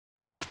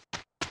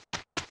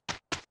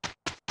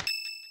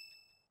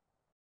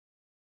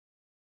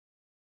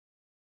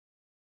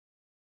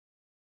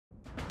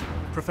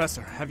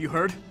Professor, have you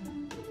heard?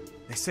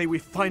 They say we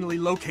finally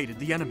located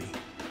the enemy.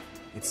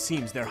 It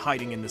seems they're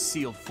hiding in the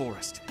sealed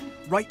forest,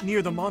 right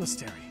near the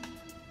monastery.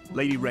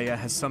 Lady Rhea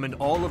has summoned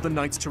all of the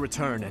knights to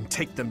return and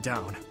take them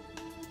down.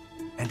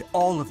 And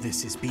all of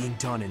this is being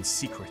done in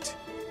secret.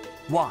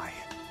 Why?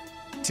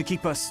 To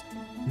keep us...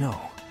 no.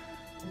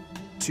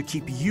 To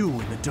keep you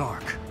in the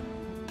dark.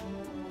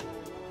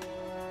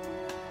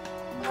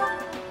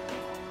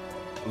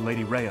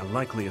 Lady Rhea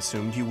likely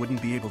assumed you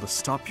wouldn't be able to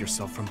stop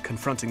yourself from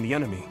confronting the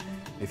enemy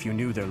if you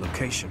knew their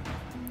location.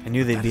 I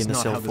knew they'd be in the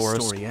sealed forest. That's not how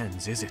the story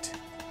ends, is it?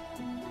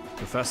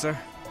 Professor,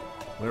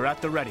 we're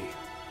at the ready.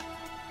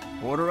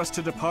 Order us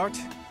to depart,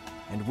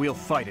 and we'll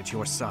fight at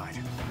your side.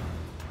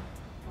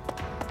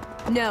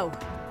 No,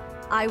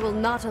 I will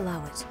not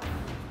allow it.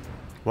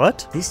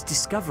 What? This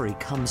discovery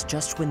comes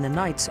just when the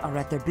knights are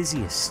at their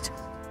busiest.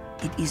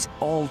 It is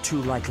all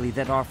too likely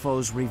that our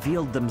foes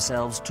revealed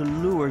themselves to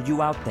lure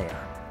you out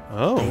there.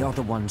 Oh. They are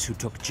the ones who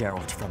took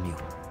Gerald from you.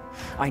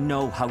 I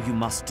know how you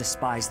must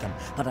despise them,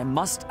 but I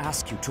must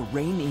ask you to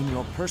rein in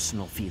your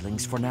personal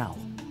feelings for now.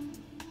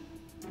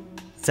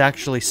 It's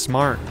actually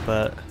smart,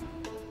 but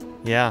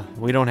yeah,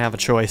 we don't have a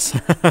choice.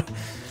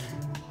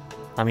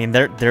 I mean,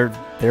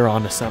 they're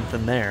onto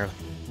something there.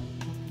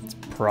 It's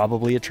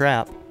probably a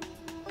trap.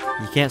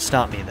 You can't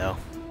stop me, though.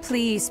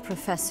 Please,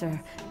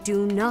 Professor,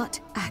 do not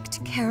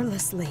act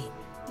carelessly.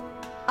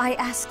 I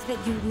ask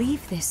that you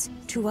leave this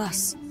to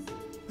us.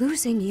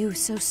 Losing you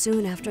so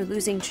soon after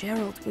losing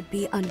Gerald would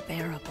be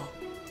unbearable.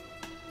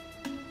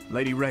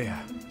 Lady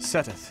Rhea,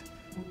 Seteth,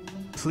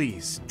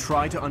 please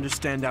try to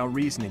understand our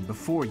reasoning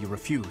before you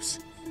refuse.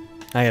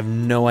 I have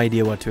no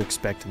idea what to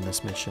expect in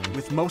this mission.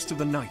 With most of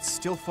the knights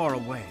still far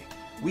away,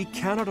 we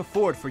cannot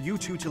afford for you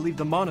two to leave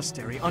the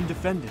monastery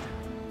undefended.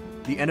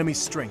 The enemy's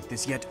strength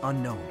is yet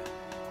unknown.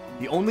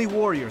 The only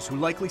warriors who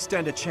likely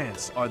stand a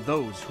chance are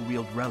those who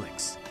wield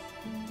relics.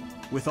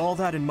 With all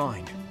that in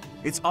mind,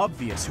 it's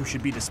obvious who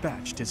should be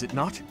dispatched, is it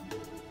not?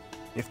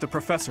 If the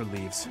professor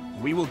leaves,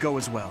 we will go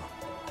as well.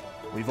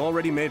 We've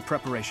already made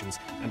preparations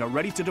and are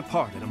ready to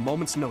depart at a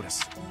moment's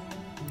notice.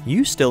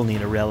 You still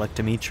need a relic,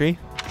 Dimitri.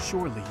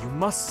 Surely you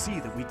must see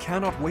that we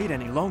cannot wait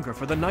any longer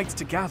for the knights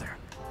to gather.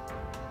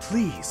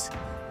 Please,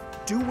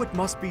 do what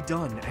must be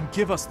done and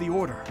give us the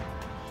order.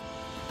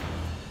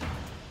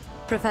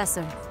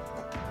 Professor,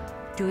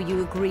 do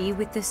you agree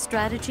with this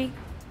strategy?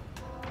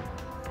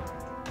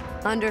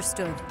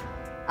 Understood.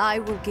 I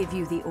will give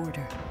you the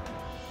order.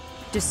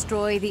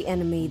 Destroy the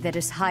enemy that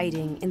is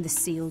hiding in the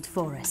sealed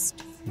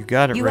forest. You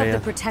got it, You Rhea.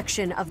 have the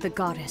protection of the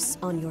goddess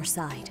on your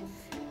side.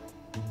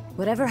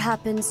 Whatever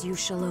happens, you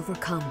shall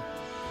overcome.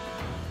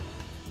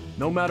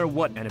 No matter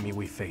what enemy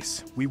we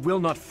face, we will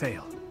not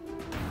fail.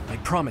 I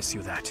promise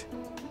you that.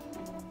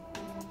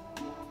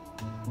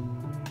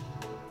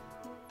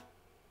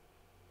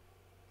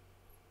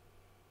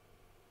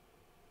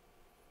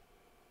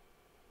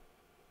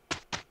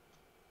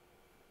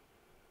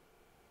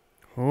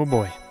 Oh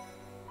boy.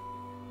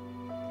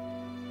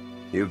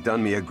 You've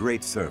done me a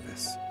great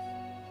service.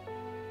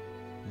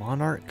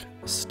 Monarch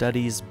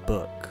Studies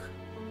Book.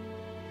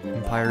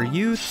 Empire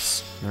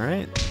Youths.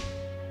 Alright.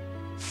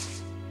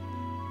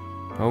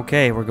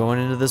 Okay, we're going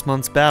into this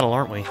month's battle,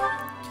 aren't we?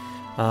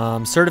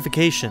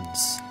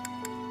 Certifications.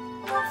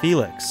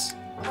 Felix.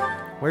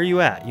 Where are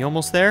you at? You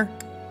almost there?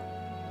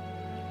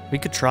 We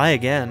could try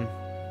again.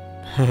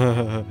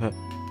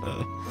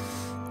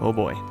 Oh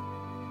boy.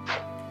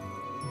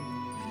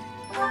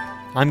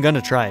 I'm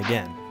gonna try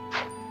again.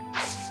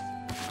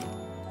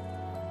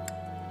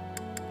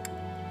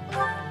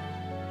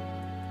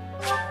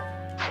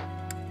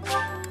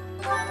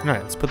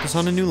 Alright, let's put this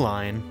on a new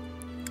line.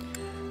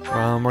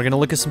 We're gonna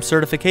look at some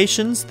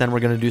certifications, then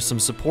we're gonna do some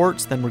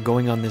supports, then we're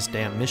going on this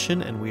damn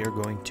mission, and we are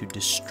going to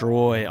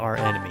destroy our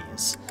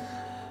enemies.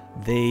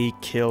 They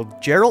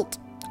killed Gerald.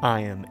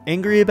 I am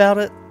angry about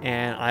it,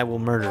 and I will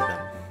murder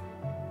them.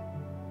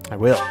 I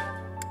will.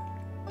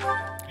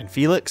 And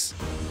Felix,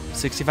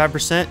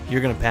 65%,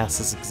 you're gonna pass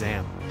this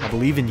exam. I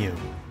believe in you.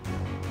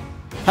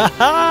 Ha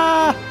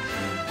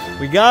ha!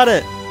 We got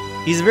it!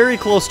 He's very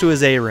close to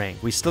his A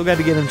rank. We still got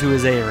to get him to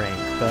his A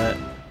rank, but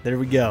there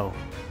we go.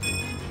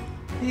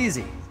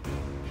 Easy.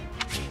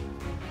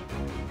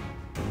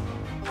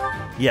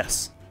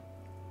 Yes.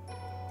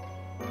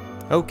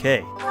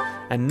 Okay.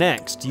 And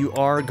next, you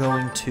are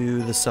going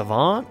to the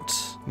Savant,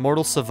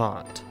 Mortal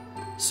Savant.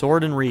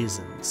 Sword and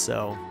Reason.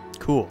 So,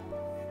 cool.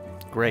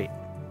 Great.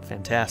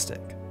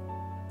 Fantastic.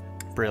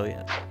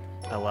 Brilliant.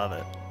 I love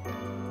it.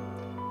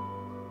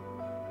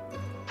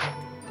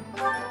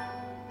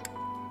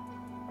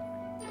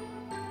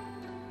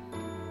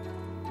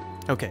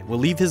 Okay, we'll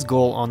leave his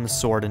goal on the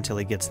sword until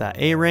he gets that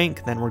A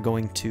rank, then we're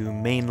going to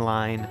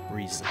mainline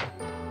Reason.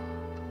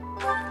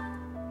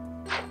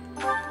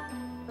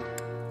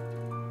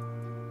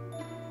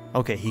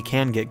 Okay, he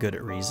can get good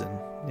at Reason.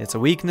 It's a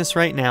weakness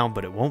right now,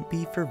 but it won't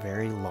be for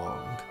very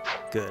long.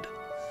 Good.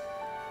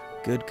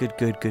 Good, good,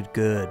 good, good,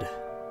 good.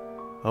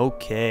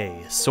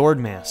 Okay,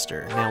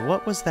 Swordmaster. Now,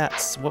 what was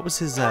that? What was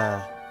his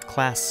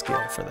class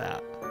skill for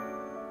that?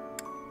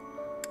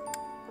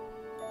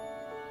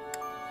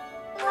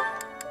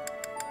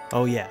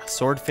 Oh yeah,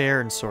 sword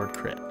fair and sword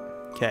crit.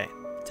 Okay,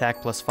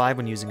 attack +5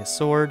 when using a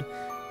sword,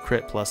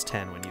 crit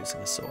 +10 when using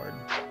a sword.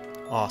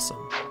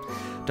 Awesome.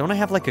 Don't I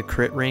have like a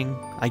crit ring?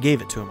 I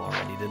gave it to him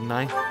already, didn't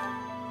I?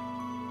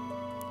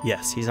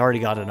 Yes, he's already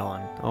got it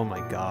on. Oh my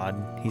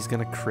god, he's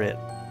gonna crit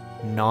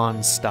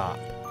non-stop.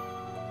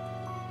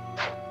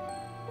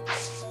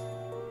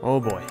 Oh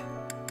boy.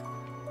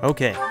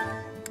 Okay.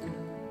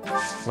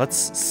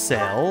 Let's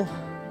sell.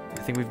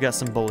 I think we've got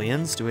some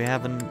bullions. Do we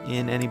have them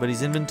in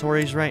anybody's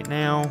inventories right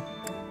now?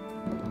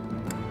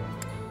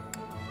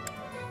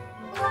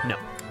 No.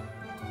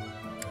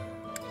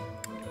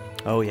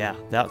 Oh yeah,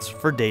 that's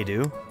for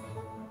Daydu.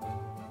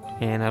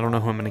 And I don't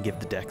know who I'm going to give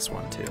the Dex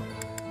one to.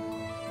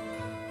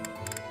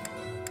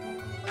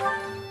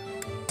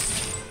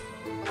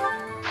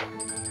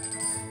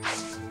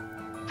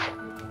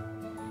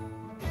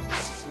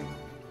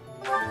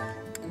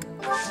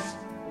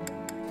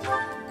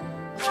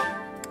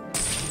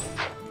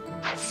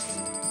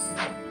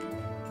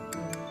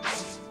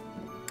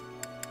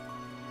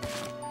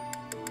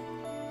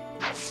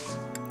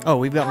 Oh,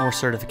 we've got more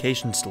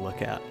certifications to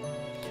look at.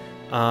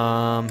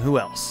 Who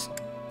else?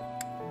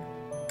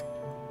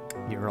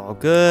 You're all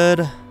good.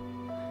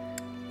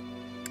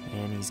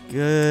 And he's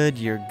good,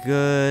 you're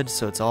good.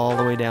 So it's all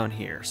the way down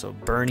here. So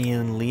Bernie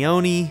and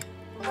Leone.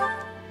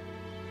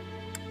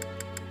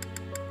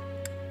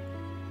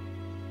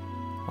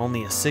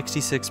 Only a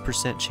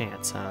 66%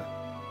 chance, huh?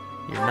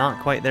 You're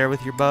not quite there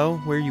with your bow.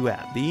 Where are you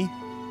at, B?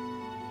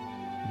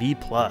 B+.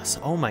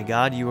 Oh my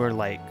god, you are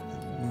like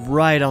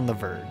right on the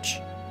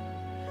verge.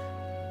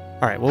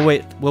 Alright,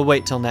 we'll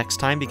wait till next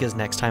time, because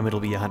next time it'll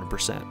be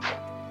 100%.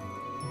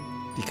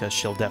 Because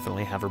she'll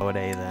definitely have her bow at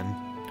A then.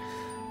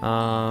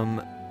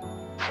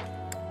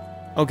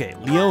 Okay,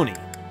 Leone.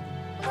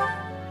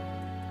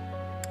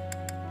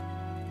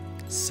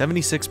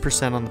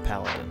 76% on the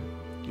Paladin.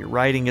 Your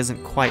riding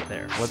isn't quite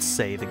there. Let's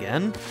save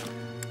again.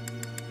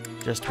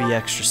 Just to be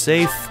extra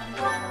safe.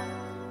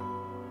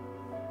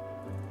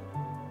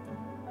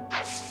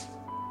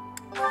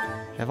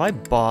 Have I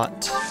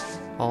bought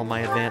all my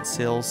advanced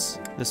skills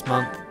this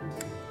month?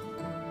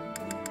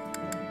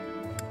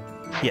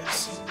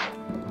 Yes.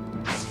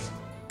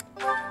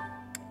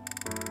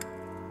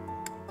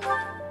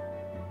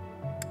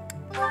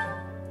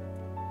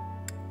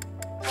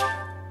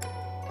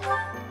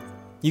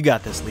 You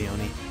got this,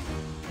 Leone.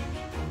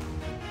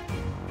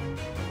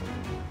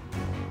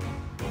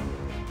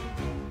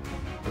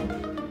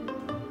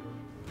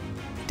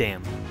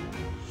 Damn.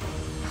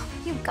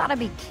 You've gotta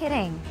be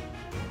kidding.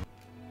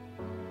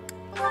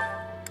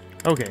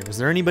 Okay, was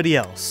there anybody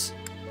else?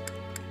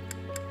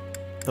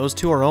 Those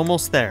two are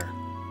almost there.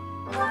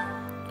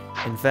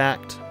 In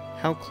fact,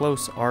 how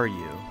close are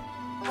you?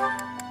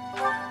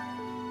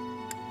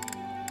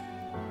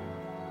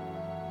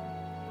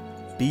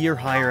 B or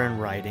higher in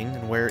writing,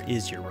 and where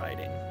is your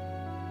writing?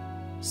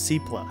 C+.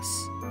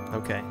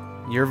 Okay,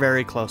 you're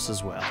very close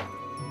as well.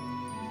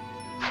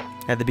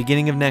 At the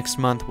beginning of next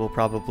month, we'll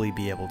probably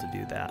be able to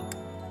do that.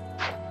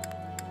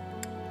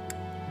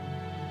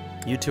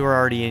 You two are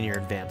already in your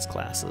advanced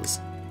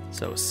classes.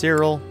 So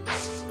Cyril,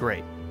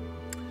 great.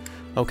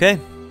 Okay,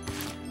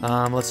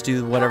 let's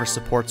do whatever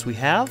supports we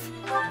have.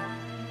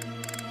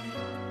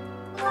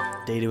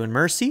 Daydu and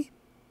Mercy.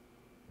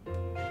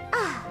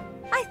 Ah,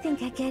 I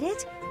think I get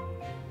it.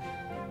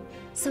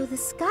 So the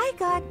Sky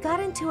God got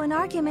into an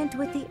argument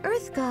with the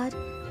Earth God,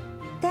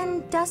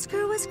 then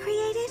Duskur was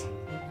created?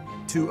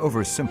 To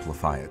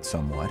oversimplify it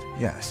somewhat,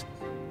 yes.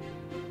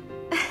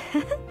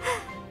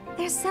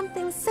 There's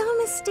something so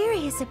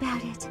mysterious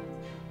about it.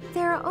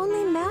 There are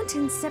only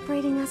mountains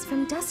separating us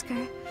from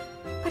Duskur,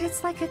 but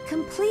it's like a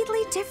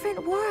completely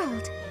different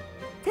world.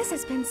 This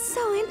has been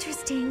so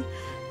interesting.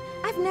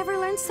 I've never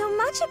learned so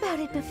much about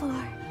it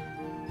before.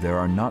 There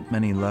are not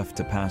many left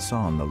to pass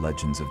on the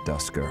legends of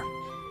Duskur.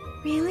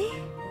 Really?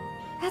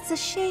 That's a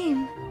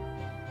shame.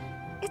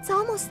 It's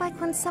almost like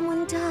when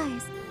someone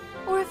dies,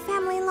 or a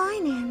family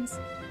line ends.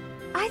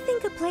 I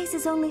think a place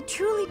is only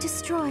truly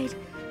destroyed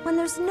when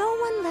there's no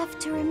one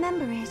left to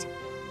remember it.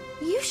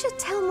 You should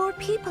tell more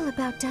people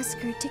about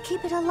Duskur to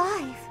keep it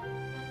alive.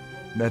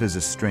 That is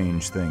a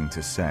strange thing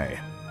to say.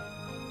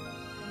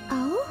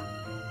 Oh?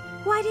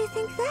 Why do you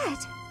think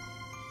that?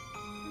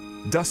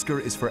 Duskur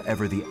is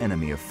forever the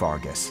enemy of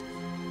Fargus.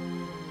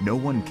 No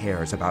one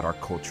cares about our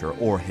culture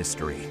or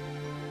history.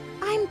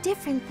 I'm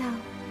different,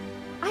 though.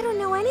 I don't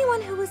know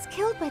anyone who was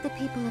killed by the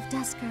people of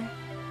Duskur.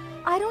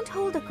 I don't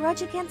hold a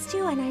grudge against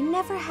you, and I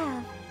never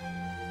have.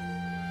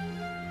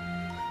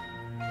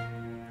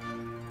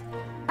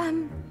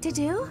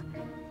 Daydu?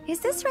 Is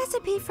this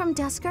recipe from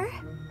Duskur?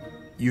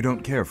 You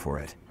don't care for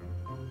it?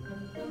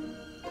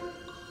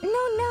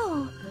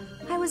 No.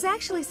 I was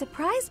actually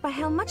surprised by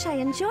how much I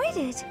enjoyed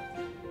it.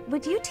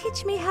 Would you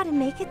teach me how to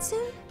make it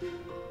soon?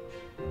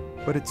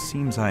 But it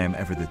seems I am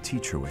ever the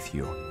teacher with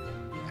you,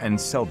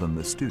 and seldom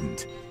the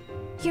student.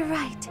 You're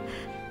right.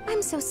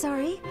 I'm so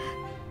sorry.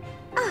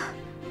 Ah,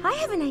 I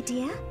have an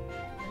idea.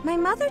 My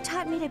mother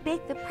taught me to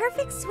bake the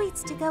perfect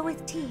sweets to go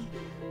with tea.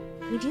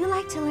 Would you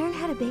like to learn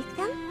how to bake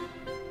them?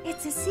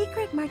 It's a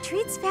secret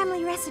Martritz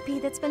family recipe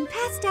that's been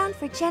passed down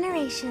for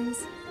generations.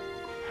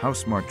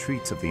 House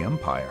Martritz of the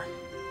Empire.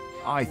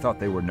 I thought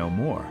they were no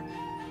more.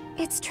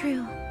 It's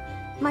true.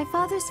 My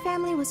father's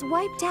family was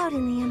wiped out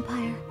in the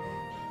Empire.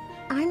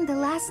 I'm the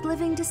last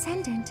living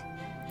descendant.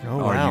 Oh,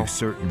 wow. Are you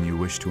certain you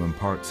wish to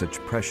impart such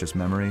precious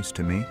memories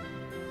to me?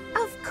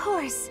 Of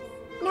course.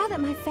 Now that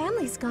my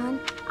family's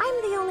gone,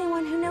 I'm the only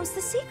one who knows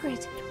the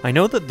secret. I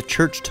know that the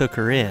church took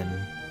her in,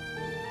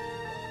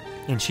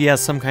 and she has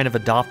some kind of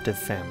adoptive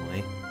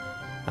family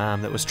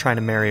that was trying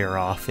to marry her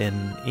off in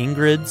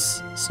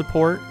Ingrid's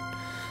support.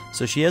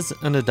 So she has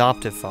an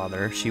adoptive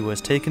father. She was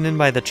taken in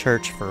by the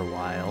church for a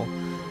while.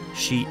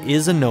 She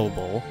is a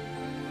noble.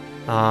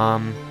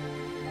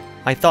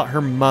 I thought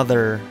her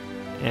mother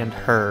and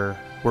her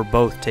were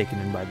both taken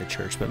in by the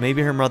church, but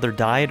maybe her mother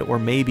died, or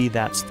maybe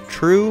that's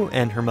true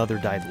and her mother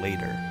died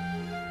later.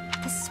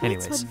 The sweets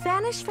Anyways. would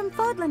vanish from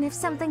Fodlan if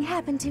something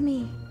happened to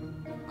me.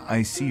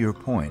 I see your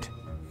point.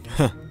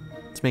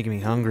 It's making me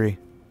hungry.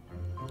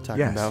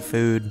 Talking Yes. about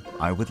food.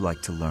 I would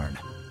like to learn.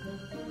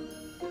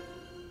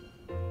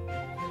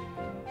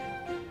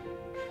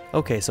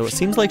 Okay, so it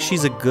seems like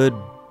she's a good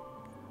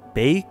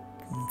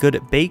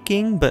at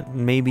baking, but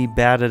maybe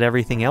bad at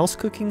everything else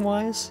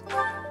cooking-wise.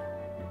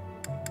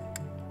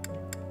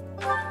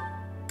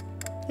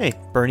 Hey,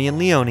 Bernie and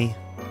Leonie.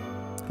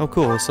 Oh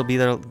cool, this will be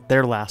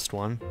their last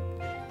one.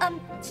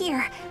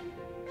 Here.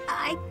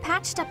 I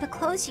patched up the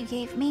clothes you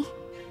gave me.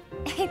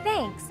 Hey,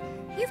 thanks.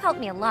 You've helped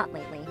me a lot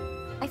lately.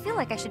 I feel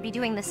like I should be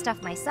doing this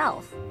stuff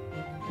myself.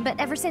 But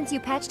ever since you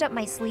patched up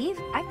my sleeve,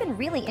 I've been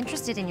really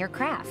interested in your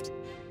craft.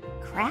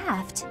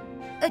 Craft?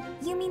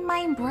 You mean my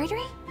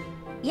embroidery?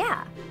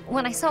 Yeah.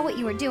 When I saw what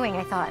you were doing,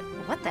 I thought,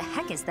 what the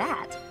heck is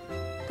that?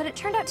 But it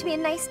turned out to be a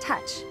nice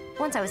touch,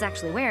 once I was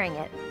actually wearing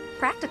it.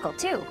 Practical,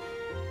 too.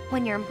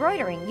 When you're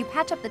embroidering, you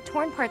patch up the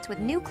torn parts with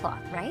new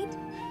cloth, right?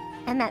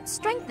 And that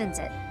strengthens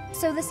it,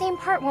 so the same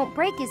part won't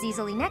break as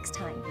easily next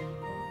time.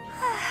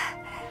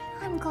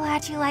 I'm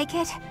glad you like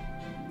it.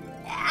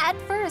 At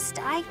first,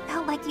 I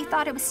felt like you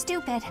thought it was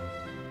stupid.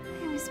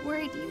 I was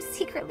worried you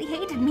secretly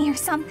hated me or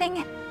something.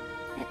 It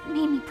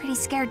made me pretty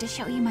scared to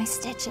show you my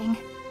stitching.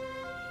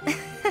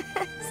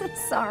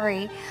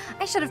 Sorry.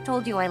 I should have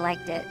told you I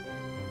liked it.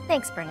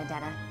 Thanks,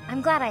 Bernadetta.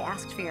 I'm glad I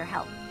asked for your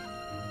help.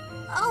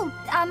 Oh,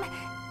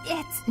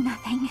 it's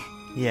nothing.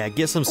 Yeah,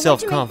 get some What'd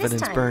you make this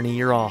self-confidence, time? Bernie.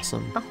 You're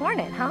awesome. A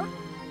hornet, huh?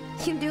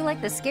 You do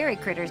like the scary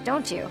critters,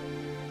 don't you?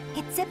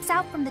 It zips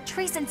out from the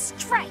trees and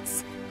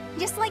strikes,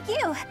 just like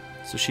you.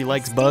 So she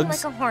likes Sting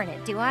bugs? like a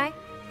hornet, do I?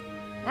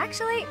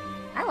 Actually,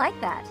 I like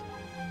that.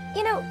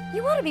 You know,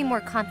 you ought to be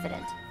more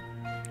confident.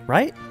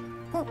 Right?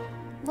 What?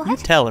 You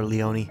tell her,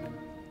 Leonie.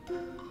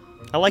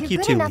 I like You're you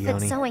too, good enough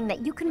Leonie. at sewing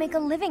that you can make a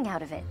living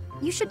out of it.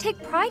 You should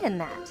take pride in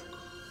that.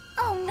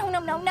 Oh,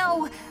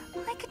 no.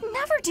 I could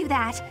never do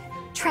that.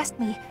 Trust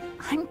me,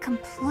 I'm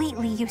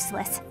completely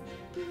useless.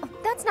 Oh,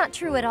 that's not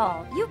true at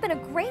all. You've been a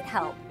great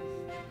help.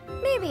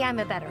 Maybe I'm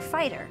a better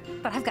fighter,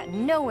 but I've got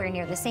nowhere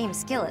near the same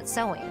skill at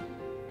sewing.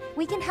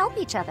 We can help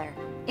each other.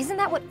 Isn't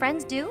that what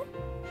friends do?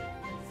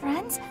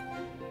 Friends?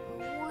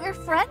 We're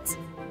friends?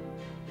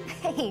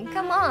 Hey,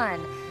 come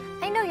on.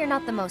 I know you're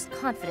not the most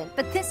confident,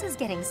 but this is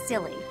getting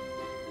silly.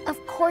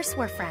 Of course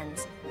we're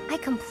friends. I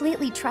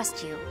completely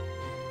trust you.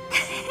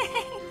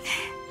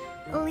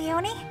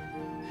 Leonie?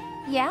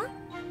 Yeah?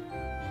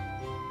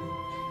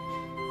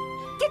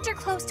 Get your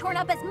clothes torn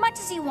up as much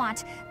as you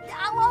want.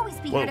 I'll always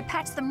be here to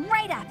patch them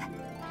right up.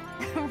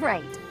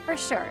 Right, for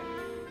sure.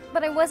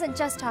 But I wasn't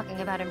just talking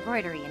about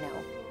embroidery, you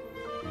know.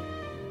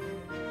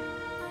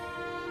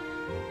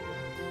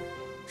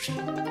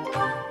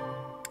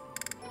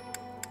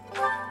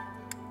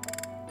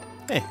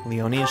 Hey,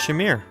 Leonie and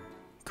Shamir.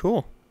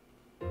 Cool.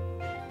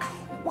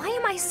 Why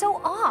am I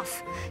so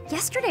off?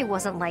 Yesterday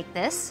wasn't like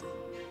this.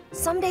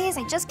 Some days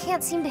I just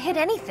can't seem to hit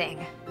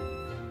anything.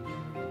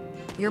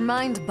 Your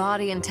mind,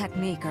 body, and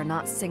technique are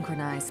not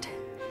synchronized.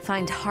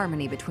 Find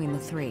harmony between the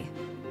three.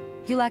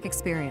 You lack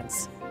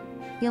experience.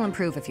 You'll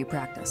improve if you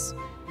practice.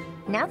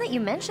 Now that you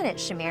mention it,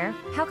 Shamir,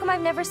 how come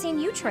I've never seen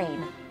you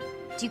train?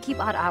 Do you keep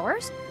odd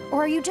hours?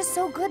 Or are you just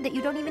so good that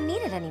you don't even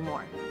need it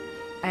anymore?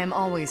 I am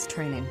always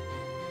training.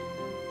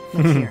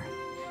 Look here.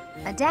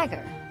 A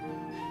dagger.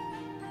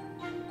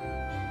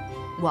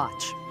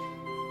 Watch.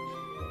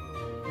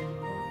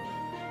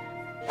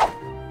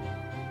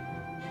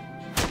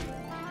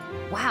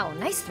 Wow,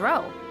 nice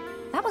throw.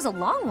 That was a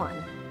long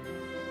one.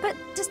 But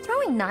does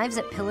throwing knives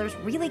at pillars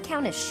really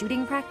count as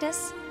shooting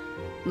practice?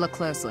 Look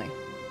closely.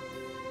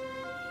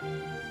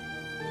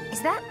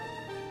 Is that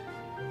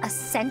a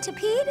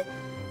centipede?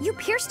 You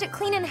pierced it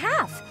clean in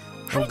half.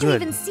 How Oh, did you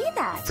good. even see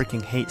that?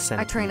 Freaking hate I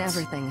centipedes. train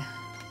everything.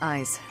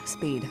 Eyes,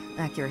 speed,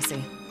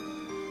 accuracy.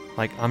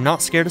 Like, I'm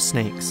not scared of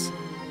snakes.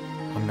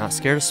 I'm not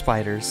scared of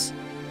spiders.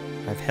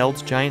 I've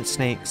held giant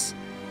snakes.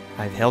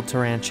 I've held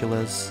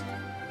tarantulas.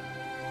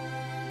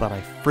 But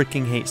I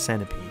freaking hate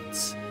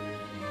centipedes.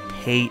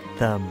 Hate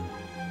them.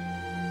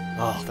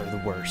 Oh, they're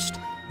the worst.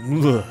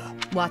 Ugh.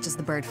 Watch as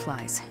the bird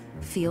flies.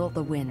 Feel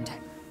the wind.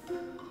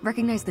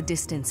 Recognize the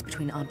distance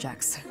between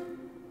objects.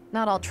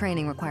 Not all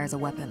training requires a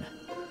weapon.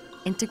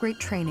 Integrate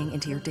training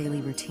into your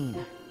daily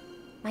routine.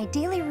 My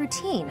daily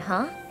routine,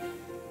 huh?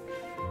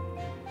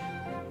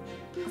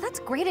 Well, that's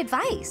great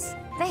advice.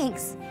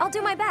 Thanks. I'll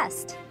do my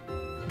best.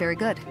 Very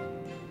good.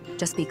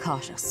 Just be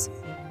cautious.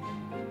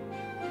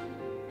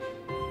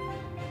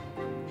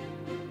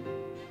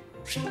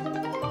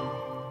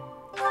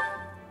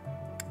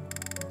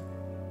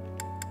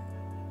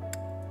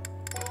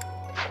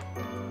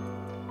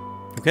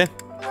 Okay.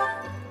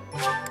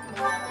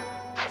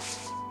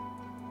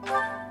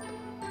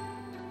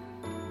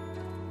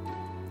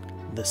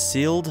 The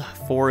Sealed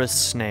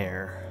Forest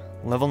Snare,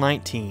 level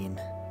 19.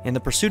 In the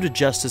pursuit of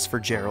justice for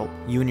Geralt,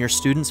 you and your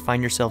students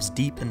find yourselves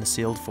deep in the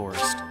Sealed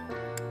Forest.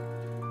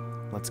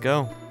 Let's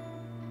go.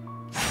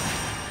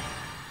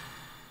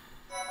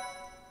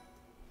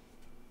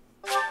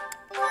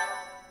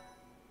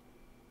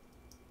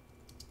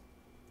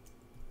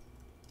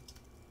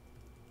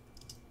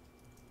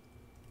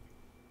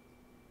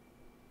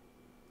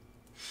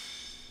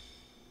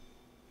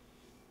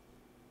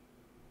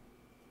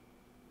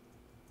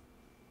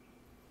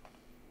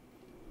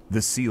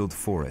 The sealed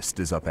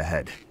forest is up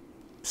ahead.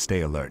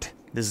 Stay alert.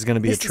 This is going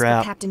to be This a is for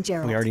trap. Captain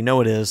Geralt. We already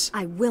know it is.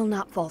 I will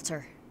not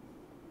falter.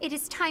 It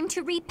is time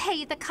to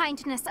repay the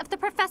kindness of the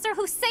professor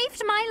who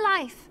saved my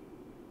life.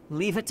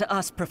 Leave it to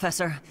us,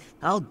 Professor.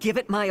 I'll give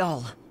it my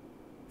all.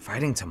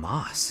 Fighting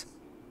Tomas.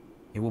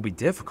 It will be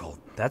difficult,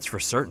 that's for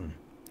certain.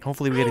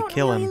 Hopefully we get to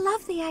kill I don't him. really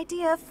love the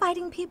idea of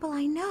fighting people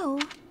I know.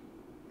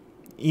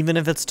 Even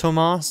if it's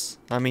Tomas?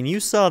 I mean, you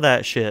saw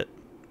that shit,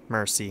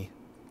 Mercy.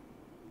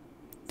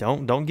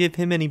 Don't give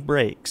him any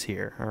breaks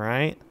here,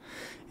 alright?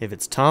 If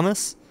it's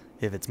Thomas,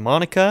 if it's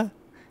Monica,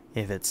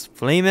 if it's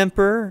Flame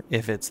Emperor,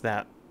 if it's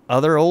that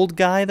other old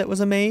guy that was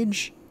a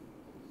mage,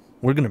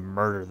 we're gonna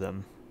murder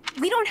them.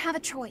 We don't have a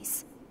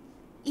choice.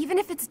 Even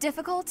if it's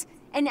difficult,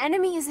 an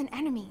enemy is an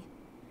enemy.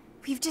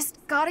 We've just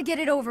got to get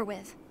it over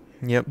with.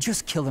 Yep.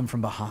 Just kill them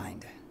from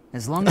behind.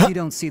 As long as you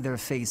don't see their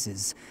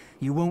faces,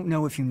 you won't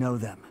know if you know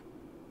them.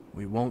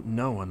 We won't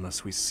know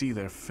unless we see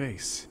their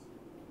face.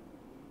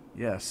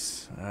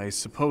 Yes, I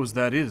suppose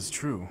that is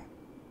true.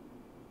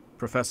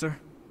 Professor,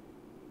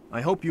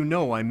 I hope you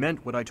know I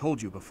meant what I told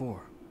you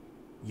before.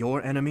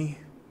 Your enemy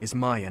is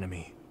my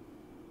enemy,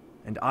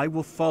 and I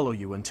will follow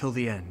you until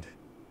the end,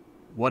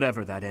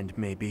 whatever that end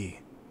may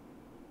be.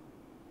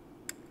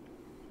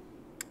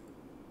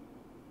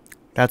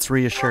 That's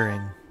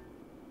reassuring.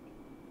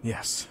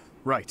 Yes,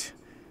 right.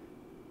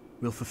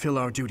 We'll fulfill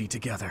our duty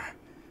together.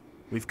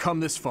 We've come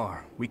this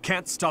far. We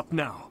can't stop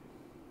now.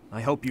 I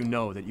hope you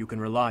know that you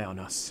can rely on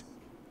us.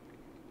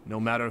 No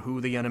matter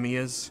who the enemy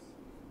is,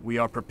 we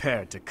are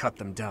prepared to cut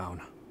them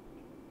down.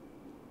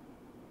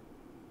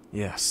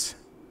 Yes.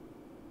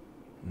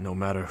 No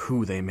matter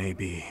who they may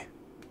be.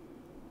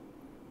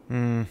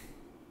 You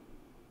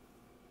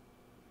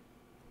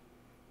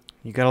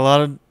got a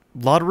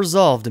lot of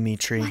resolve,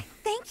 Dimitri. Why,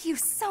 thank you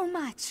so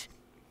much.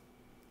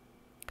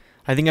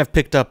 I think I've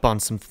picked up on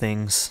some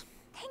things.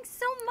 Thanks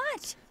so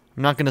much.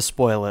 I'm not gonna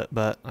spoil it,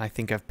 but I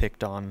think I've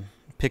picked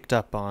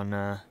up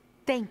on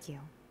Thank you.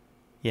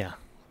 yeah.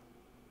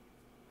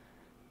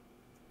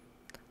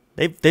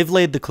 They've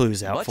laid the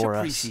clues out Much for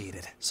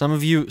appreciated. us. Some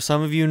of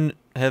you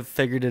have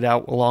figured it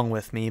out along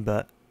with me,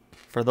 but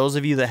for those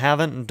of you that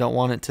haven't and don't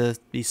want it to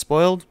be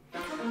spoiled,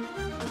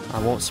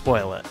 I won't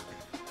spoil it.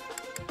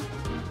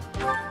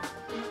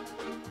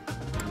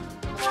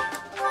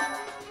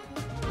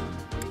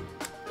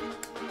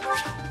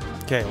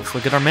 Okay, let's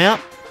look at our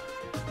map.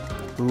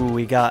 Ooh,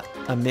 we got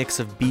a mix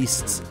of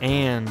beasts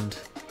and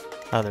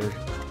other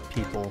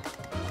people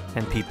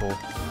and people.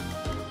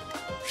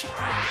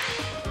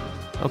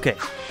 Okay,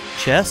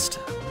 chest.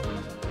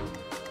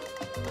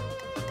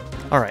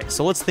 Alright,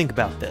 so let's think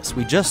about this.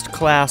 We just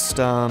classed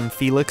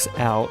Felix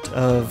out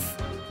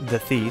of the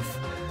thief,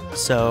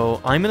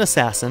 so I'm an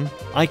assassin,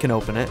 I can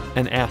open it,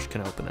 and Ash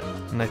can open it,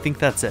 and I think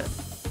that's it.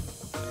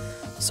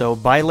 So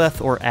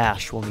Byleth or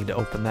Ash will need to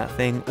open that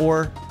thing,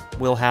 or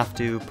we'll have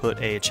to put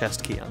a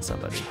chest key on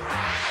somebody.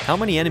 How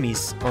many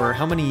enemies, or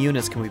how many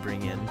units can we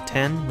bring in?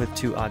 10 with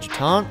 2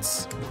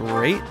 adjutants.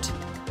 Great.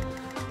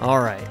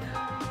 Alright.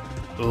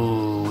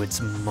 Ooh,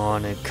 it's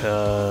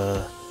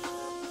Monica.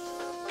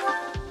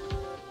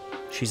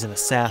 She's an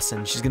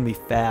assassin. She's gonna be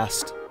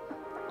fast.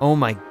 Oh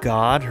my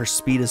god, her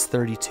speed is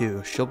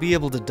 32. She'll be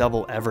able to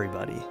double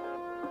everybody.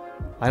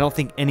 I don't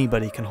think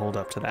anybody can hold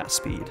up to that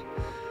speed.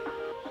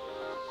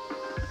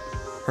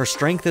 Her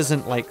strength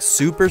isn't like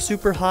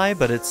super high,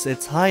 but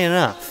it's high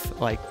enough.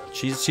 Like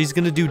she's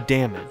gonna do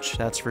damage,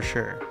 that's for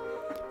sure.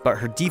 But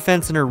her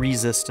defense and her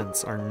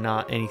resistance are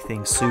not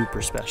anything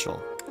super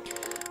special.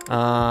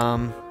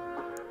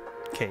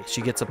 Okay,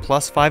 she gets a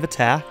 +5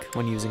 attack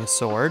when using a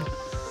sword,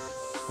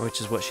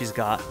 which is what she's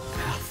got.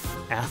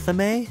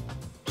 Athame?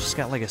 She's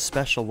got like a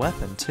special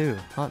weapon too.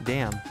 Hot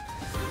damn.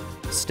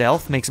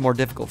 Stealth makes it more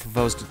difficult for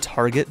foes to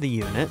target the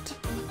unit.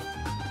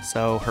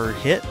 So her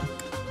hit.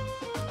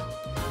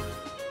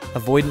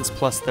 Avoidance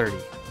 +30.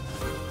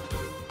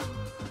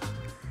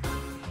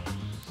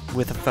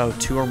 With a foe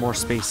 2 or more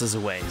spaces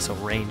away, so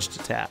ranged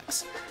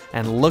attacks.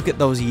 And look at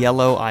those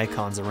yellow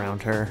icons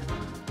around her.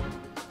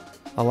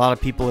 A lot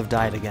of people have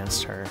died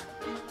against her.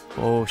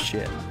 Oh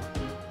shit.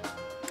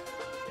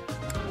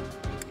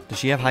 Does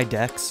she have high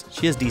dex?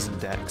 She has decent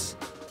dex.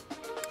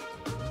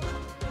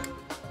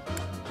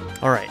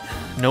 Alright,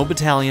 no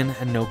battalion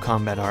and no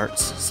combat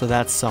arts, so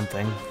that's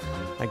something,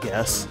 I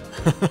guess.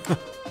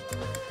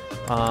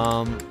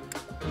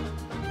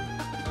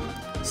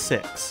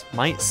 6.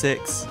 Might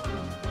 6.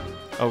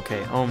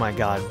 Okay, oh my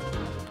god.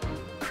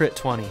 Crit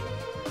 20.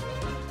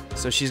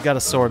 So she's got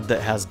a sword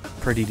that has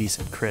pretty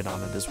decent crit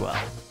on it as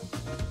well.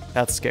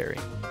 That's scary.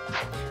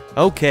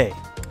 Okay.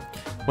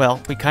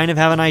 Well, we kind of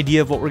have an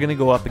idea of what we're going to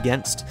go up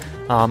against.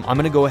 I'm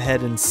going to go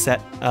ahead and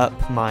set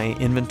up my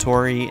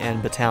inventory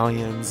and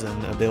battalions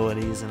and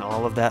abilities and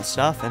all of that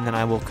stuff, and then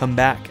I will come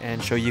back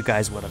and show you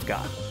guys what I've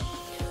got.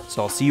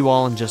 So I'll see you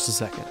all in just a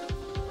second.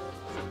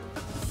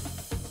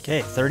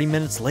 Okay, 30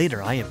 minutes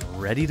later, I am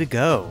ready to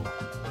go.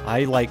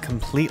 I like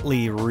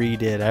completely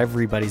redid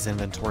everybody's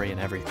inventory and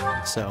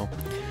everything. So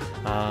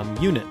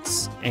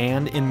units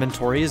and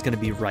inventory is going to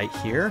be right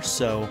here.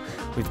 So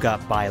we've got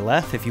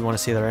Byleth. If you want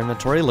to see their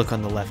inventory, look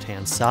on the left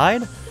hand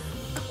side.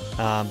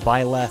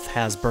 Byleth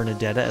has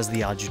Bernadetta as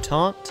the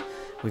adjutant.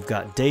 We've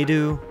got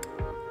Dedu.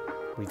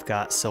 We've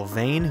got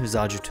Sylvain, whose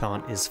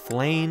adjutant is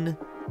Flayn.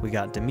 We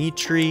got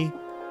Dimitri,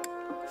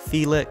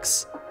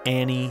 Felix,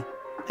 Annie,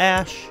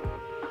 Ash,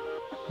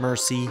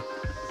 Mercy,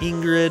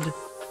 Ingrid,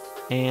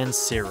 and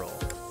Cyril.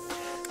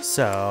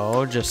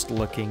 So, just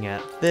looking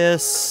at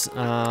this,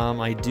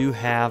 I do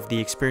have the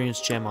experience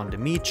gem on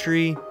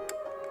Dimitri.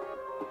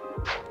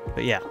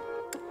 But yeah.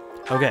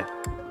 Okay.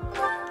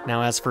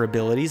 Now as for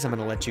abilities, I'm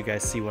going to let you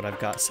guys see what I've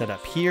got set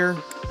up here.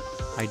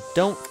 I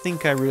don't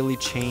think I really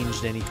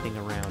changed anything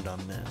around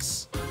on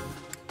this.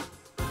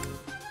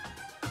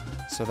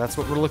 So that's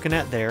what we're looking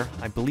at there.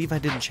 I believe I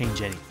didn't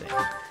change anything.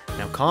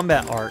 Now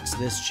combat arts,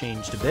 this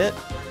changed a bit.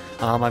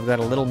 I've got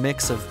a little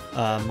mix of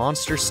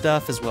monster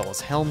stuff as well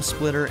as helm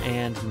splitter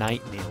and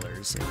night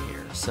nailers in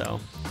here. So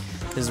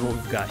this is what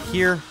we've got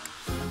here.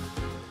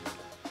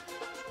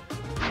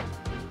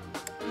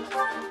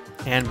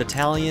 And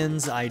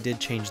battalions, I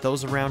did change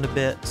those around a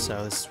bit,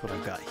 so this is what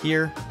I've got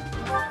here.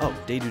 Oh,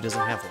 Dedu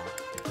doesn't have one.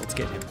 Let's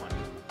get him one.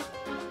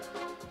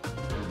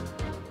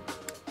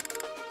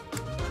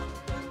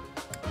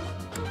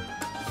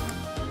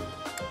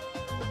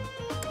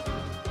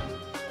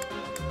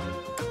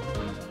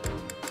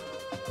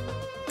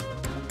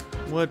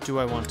 What do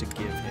I want to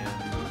give him?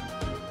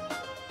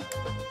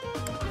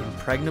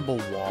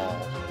 Impregnable wall.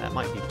 That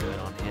might be good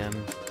on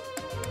him.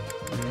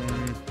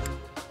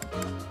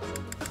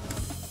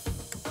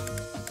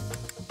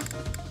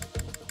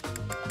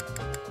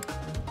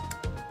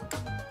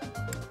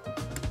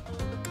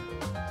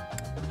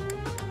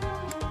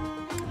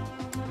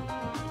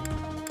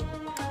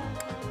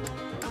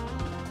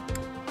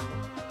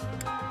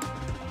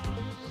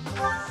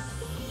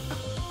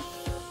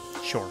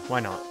 Sure, why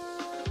not?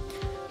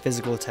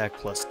 Physical attack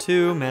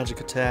 +2, magic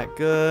attack,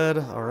 good,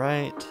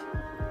 alright.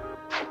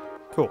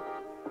 Cool,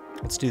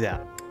 let's do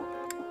that.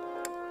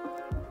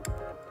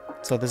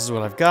 So this is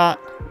what I've got.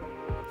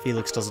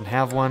 Felix doesn't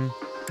have one.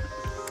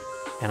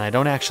 And I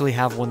don't actually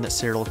have one that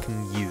Cyril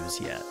can use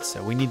yet,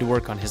 so we need to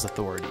work on his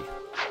authority.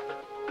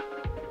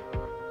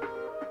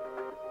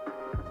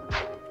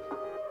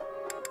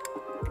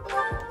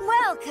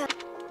 Welcome.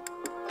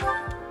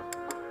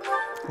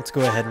 Let's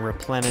go ahead and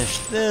replenish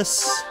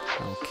this.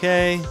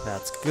 Okay,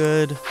 that's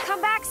good.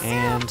 Come back soon.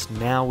 And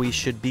now we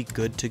should be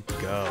good to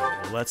go.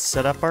 Let's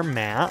set up our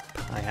map.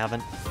 I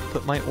haven't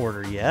put my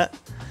order yet.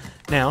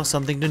 Now,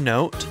 something to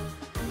note.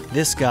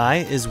 This guy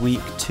is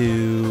weak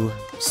to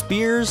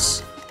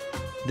spears.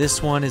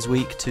 This one is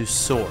weak to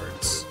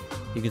swords.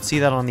 You can see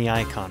that on the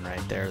icon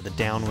right there, the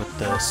down with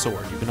the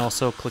sword. You can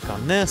also click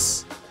on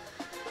this.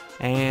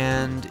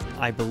 And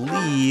I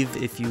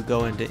believe if you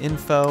go into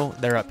info,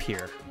 they're up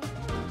here.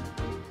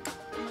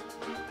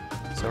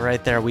 So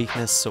right there,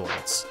 weakness,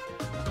 swords.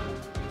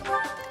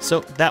 So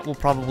that will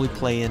probably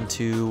play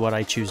into what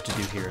I choose to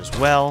do here as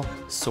well.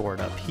 Sword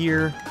up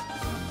here.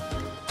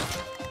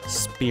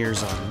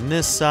 Spears on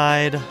this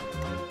side.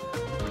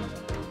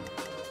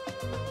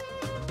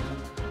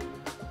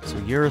 So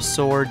you're a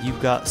sword,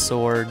 you've got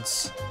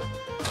swords.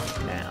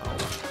 Now,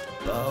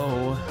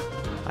 bow.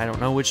 I don't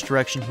know which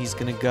direction he's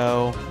gonna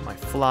go. My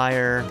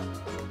flyer.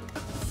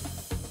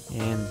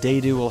 And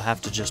Dedu will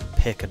have to just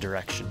pick a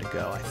direction to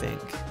go, I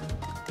think.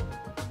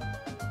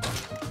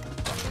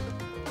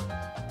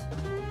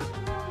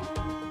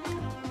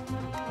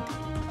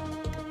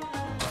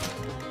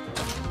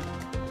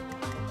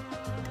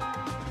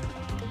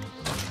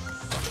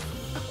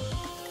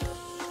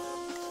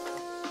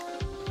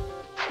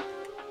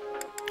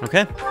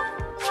 Okay.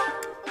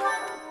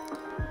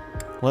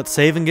 Let's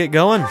save and get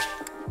going.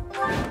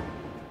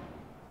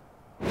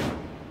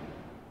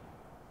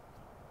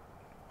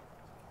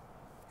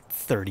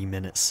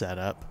 "30-minute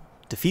setup.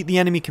 Defeat the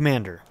enemy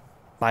commander.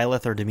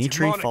 Byleth or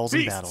Dimitri Demonic falls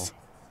beasts. in battle."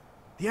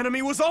 The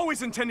enemy was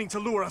always intending to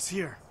lure us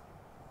here.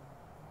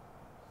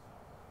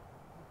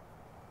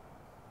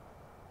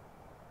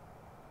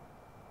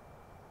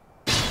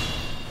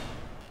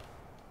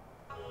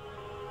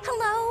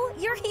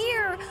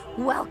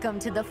 Welcome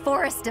to the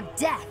Forest of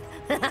Death.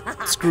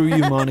 Screw you,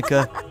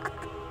 Monica.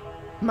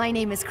 My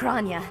name is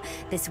Kranya.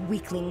 This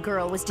weakling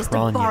girl was just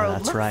Kranya, a borrowed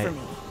that's look right. for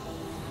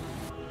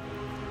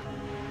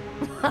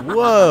me.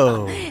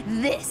 Whoa.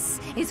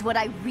 This is what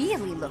I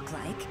really look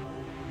like.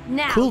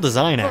 Now, Cool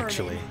design, Vermin,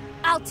 actually.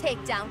 I'll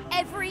take down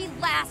every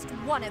last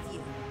one of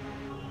you.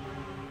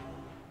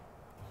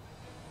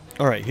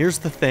 Alright, here's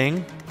the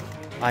thing.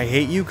 I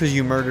hate you because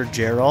you murdered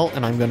Geralt,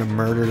 and I'm gonna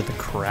murder the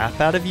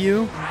crap out of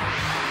you.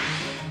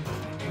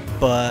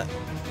 But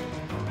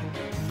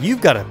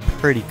you've got a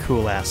pretty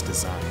cool ass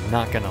design,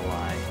 not gonna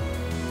lie.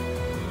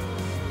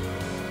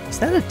 Is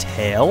that a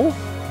tail?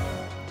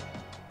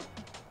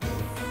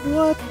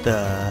 What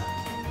the?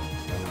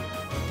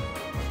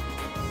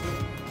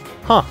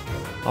 Huh.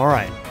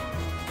 Alright.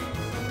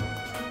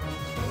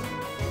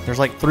 There's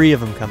like 3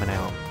 of them coming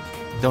out.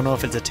 Don't know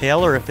if it's a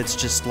tail or if it's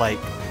just like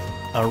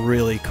a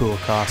really cool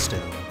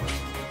costume.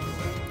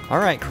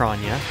 Alright,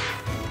 Kranya.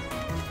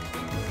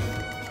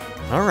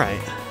 Alright.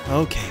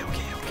 Okay.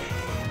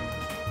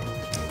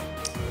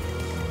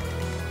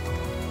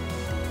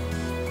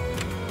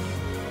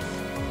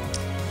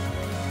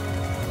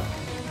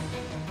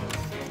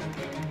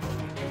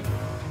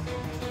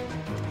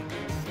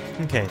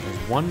 Okay,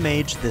 there's one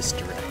mage this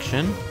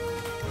direction,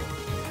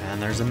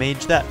 and there's a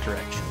mage that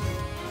direction.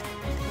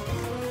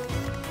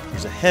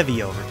 There's a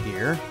heavy over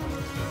here,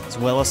 as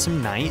well as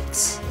some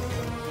knights.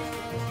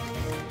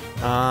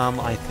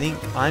 I think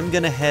I'm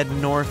gonna head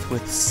north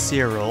with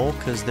Cyril,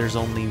 because there's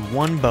only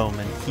one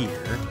bowman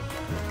here,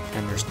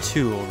 and there's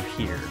 2 over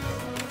here.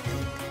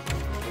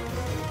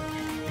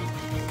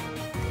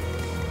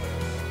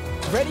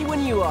 Ready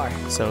when you are.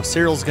 So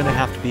Cyril's gonna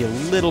have to be a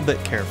little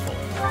bit careful.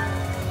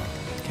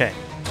 Okay.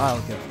 I'll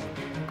go.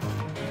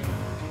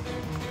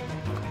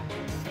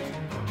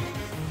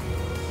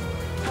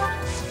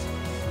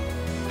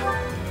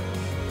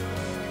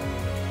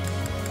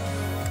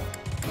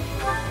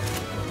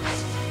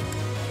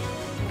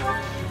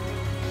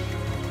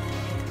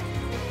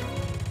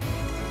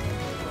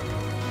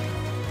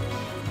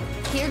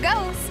 Here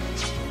goes.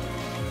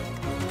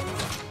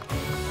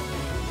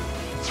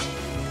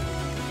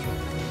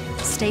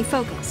 Stay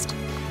focused.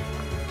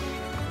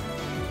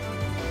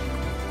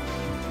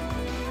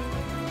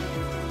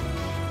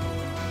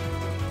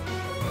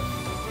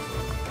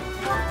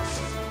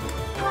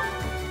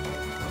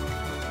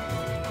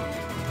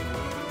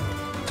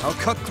 I'll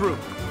cut through.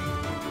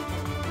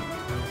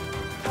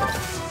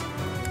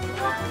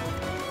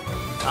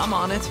 I'm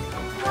on it.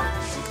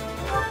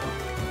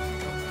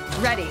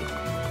 Ready.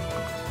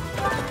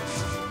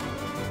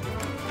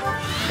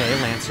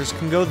 Okay, Lancers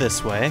can go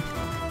this way.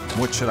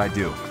 What should I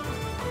do?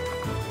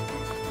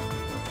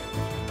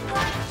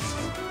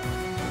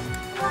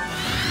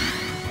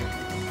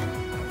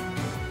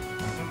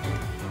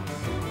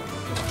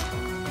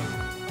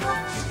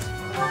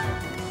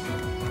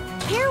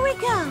 Here we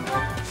go.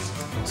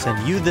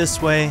 Send you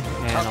this way,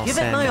 and I'll give it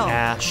send my all.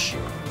 Ash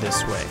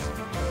this way.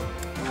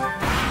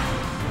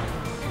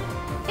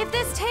 If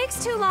this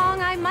takes too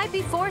long, I might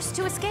be forced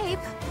to escape.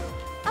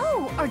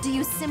 Oh, or do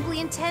you simply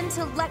intend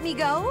to let me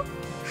go?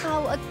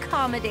 How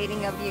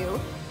accommodating of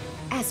you.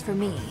 As for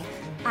me,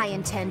 I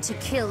intend to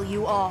kill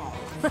you all.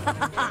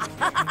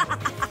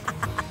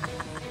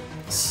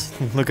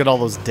 Look at all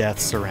those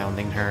deaths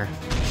surrounding her.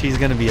 She's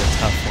gonna be a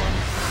tough one.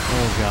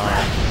 Oh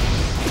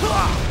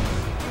god.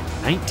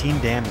 19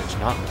 damage,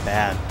 not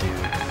bad, dude.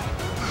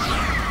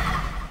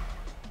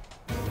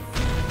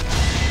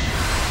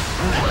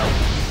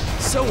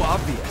 So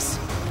obvious.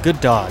 Good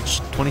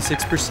dodge,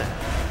 26%.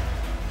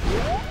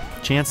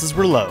 Chances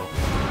were low.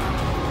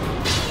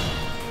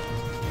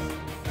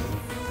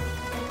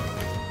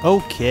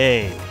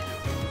 Okay.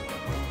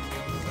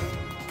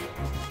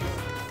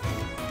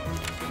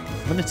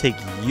 I'm gonna take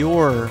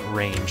your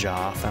range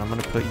off, and I'm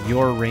gonna put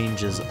your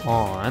ranges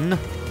on.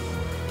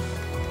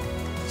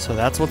 So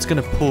that's what's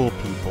gonna pull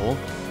people.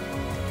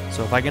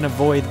 So if I can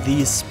avoid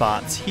these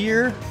spots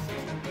here,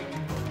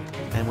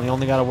 and we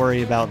only gotta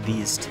worry about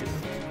these 2.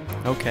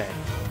 Okay.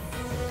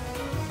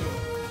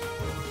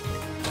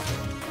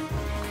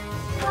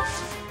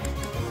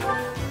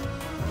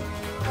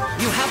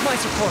 You have my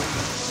support.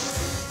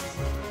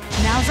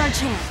 Now's our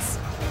chance.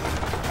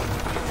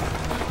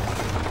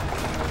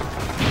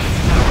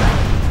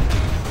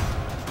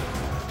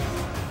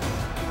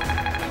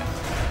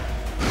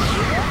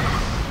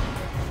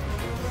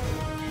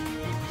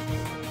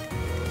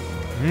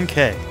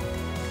 Okay.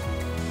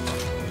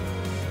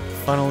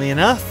 Funnily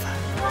enough,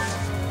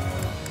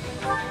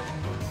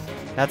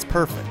 that's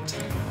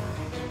perfect.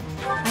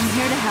 I'm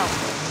here to help.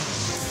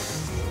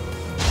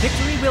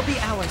 Victory will be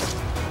ours.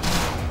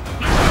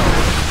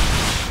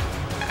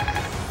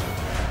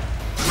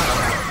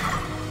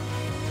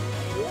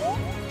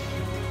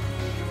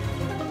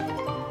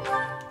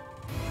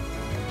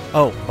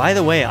 Oh, by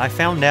the way, I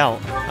found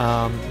out,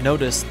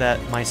 notice that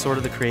my Sword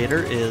of the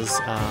Creator is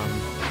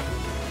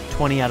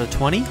 20 out of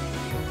 20.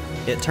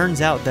 It turns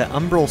out that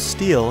Umbral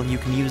Steel, you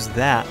can use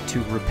that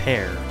to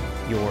repair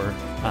your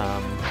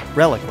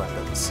relic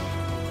weapons.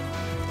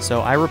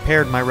 So I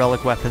repaired my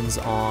relic weapons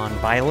on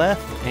Byleth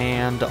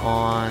and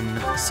on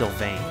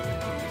Sylvain.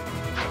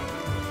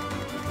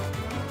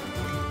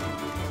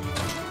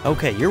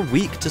 Okay, you're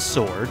weak to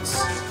swords.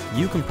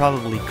 You can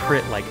probably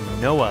crit like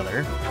no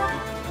other.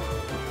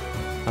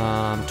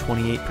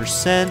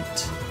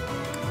 28%.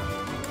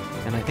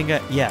 And I think,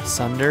 yeah,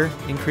 Sunder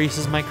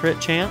increases my crit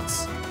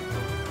chance.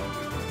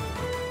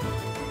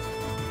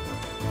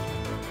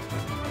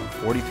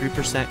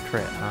 43%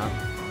 crit, huh?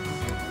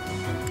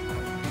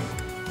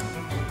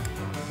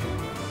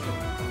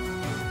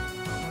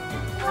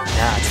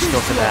 Yeah, just go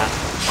for that.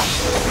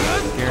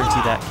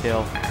 Guarantee that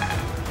kill.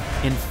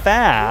 In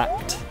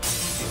fact,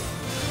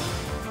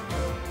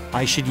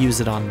 I should use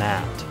it on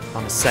that,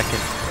 on a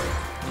second.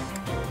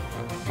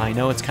 I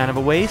know it's kind of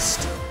a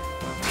waste,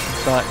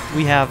 but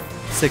we have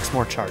 6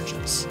 more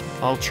charges.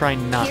 I'll try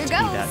not to be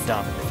that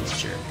dumb in the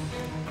future.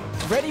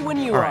 Ready when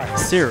you are. are. Alright,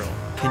 Cyril,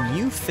 can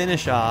you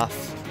finish off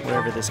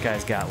whatever this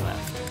guy's got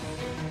left?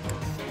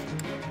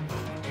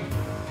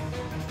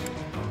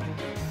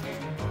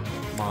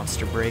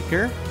 Monster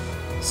Breaker,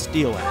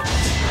 Steel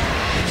Axe.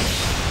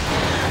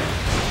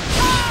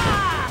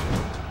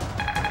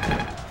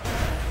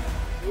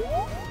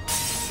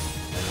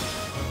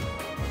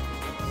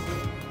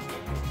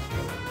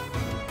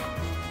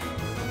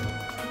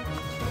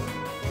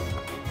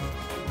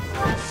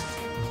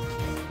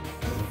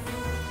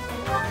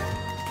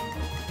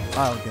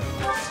 I'll go.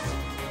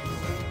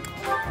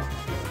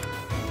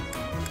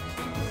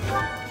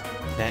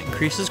 That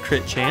increases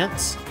crit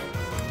chance.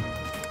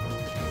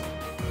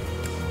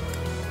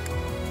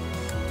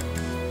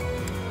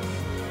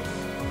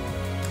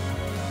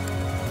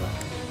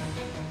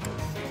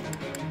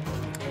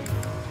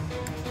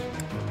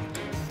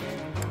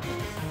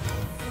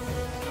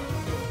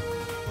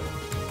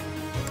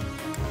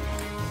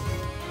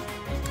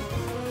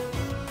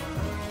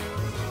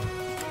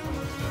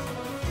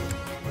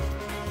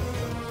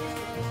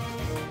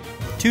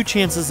 Two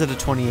chances at a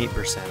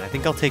 28%. I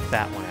think I'll take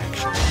that one,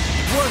 actually.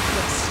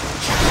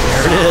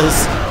 There it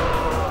is.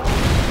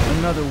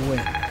 Another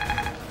win.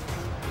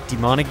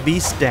 Demonic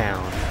Beast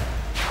down.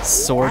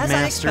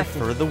 Swordmaster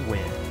for the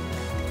win.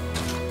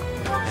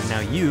 And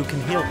now you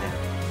can heal him.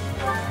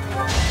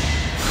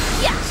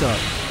 Yeah. So.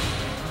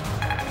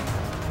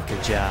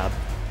 Good job.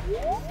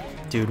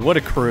 Dude, what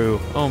a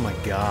crew. Oh my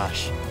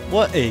gosh.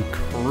 What a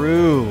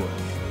crew.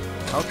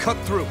 I'll cut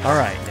through.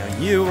 Alright, now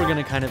you are going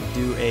to kind of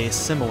do a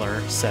similar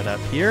setup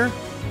here.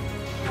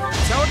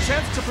 It's our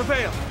chance to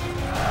prevail.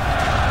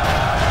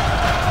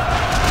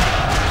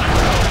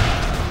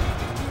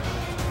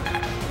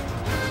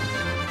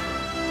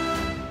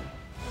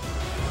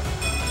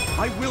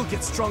 I will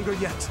get stronger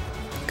yet.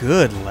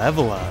 Good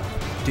level up.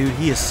 Dude,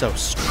 he is so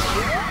strong.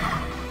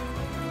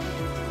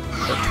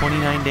 But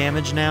 29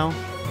 damage now.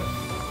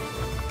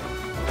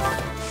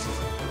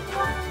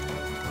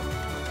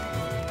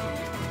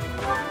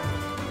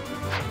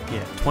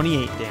 Yeah,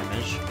 28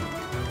 damage.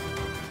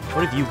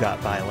 What have you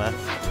got, Byleth?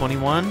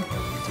 21?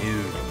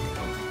 Dude,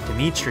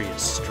 Dimitri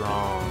is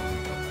strong.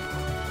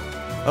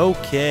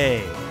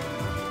 Okay.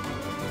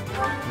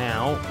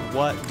 Now,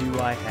 what do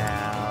I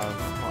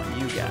have on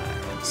you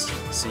guys?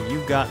 So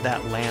you got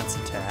that lance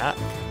attack.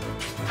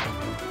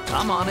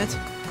 I'm on it.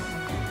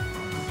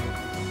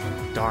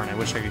 Darn, I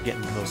wish I could get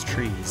into those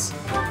trees.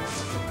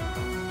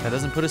 That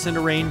doesn't put us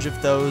into range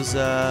of those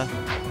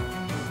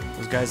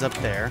guys up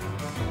there.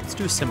 Let's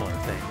do a similar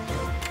thing.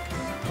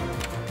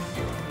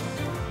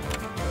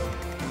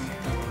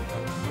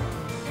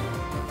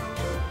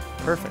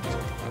 Perfect.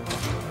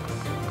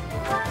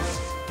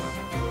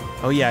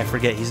 Oh yeah, I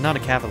forget, he's not a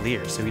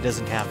cavalier, so he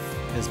doesn't have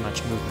as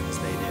much movement as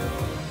they do.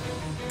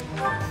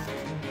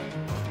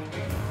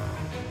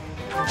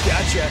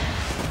 Gotcha.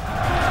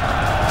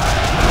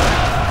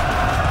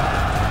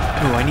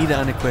 Ooh, I need to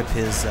unequip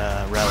his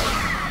relic.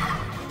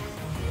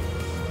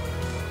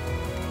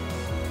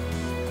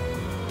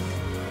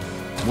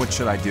 What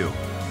should I do?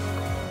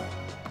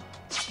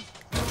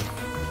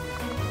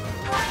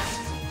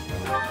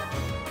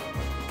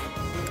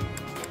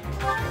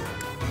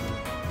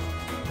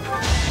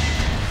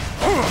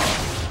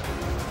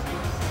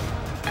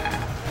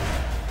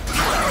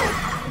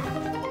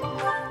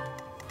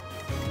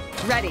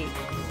 Ready.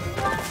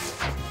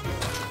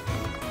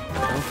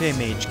 Okay,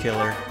 Mage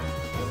Killer.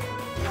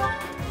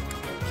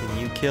 Can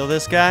you kill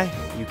this guy?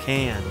 You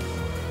can.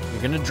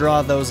 You're gonna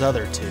draw those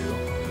other two,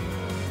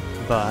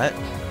 but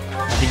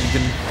I think you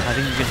can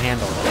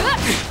handle it.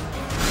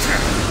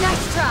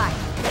 Nice try.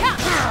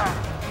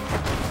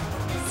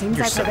 Seems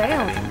You're I so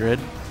prevailed. good,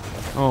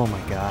 Ingrid. Oh my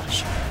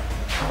gosh.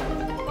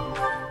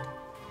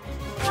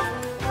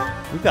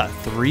 We've got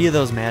 3 of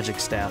those magic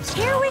staffs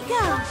now. Here we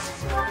go.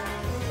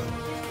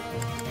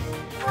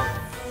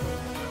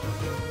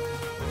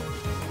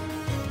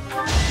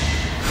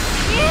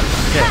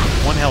 Okay,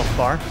 1 health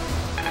bar.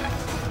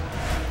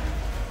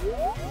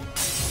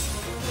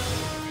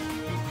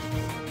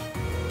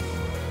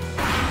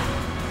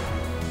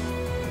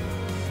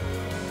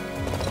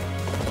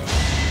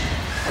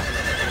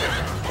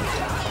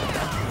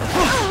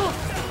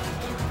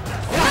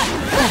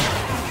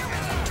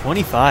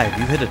 25.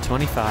 You hit a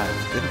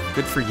 25.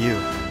 Good for you.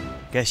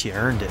 Guess you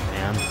earned it,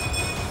 man.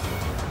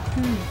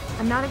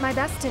 I'm not at my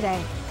best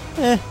today.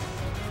 You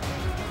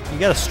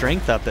got a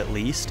strength up at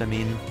least. I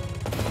mean,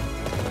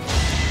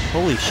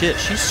 holy shit,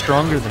 she's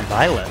stronger than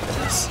Byleth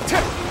is.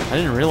 I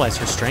didn't realize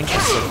her strength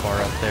was so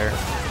far up there.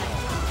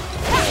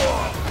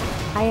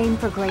 I aim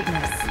for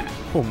greatness.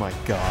 Oh my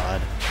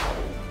god.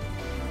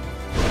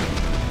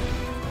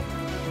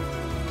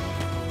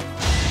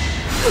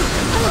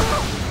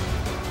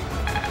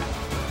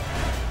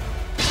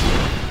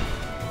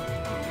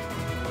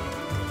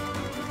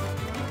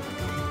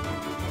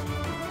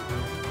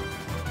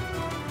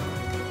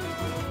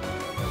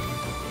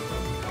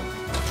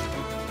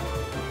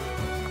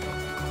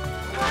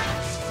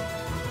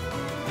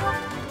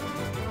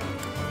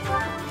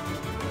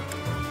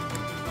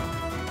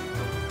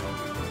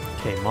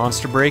 Okay,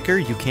 Monster Breaker,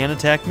 you can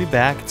attack me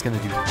back. It's going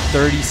to do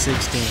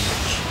 36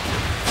 damage.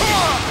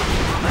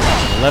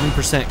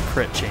 11%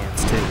 crit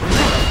chance, too.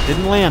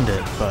 Didn't land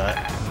it, but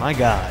my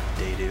god,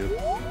 they do.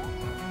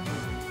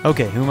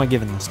 Okay, who am I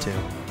giving this to?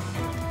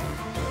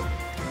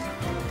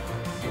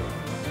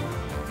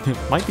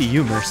 Might be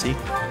you, Mercy.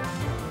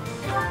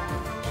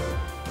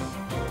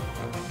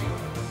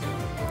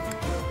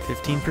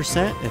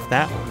 15%.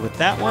 With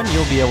that one,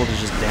 you'll be able to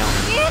just down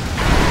it.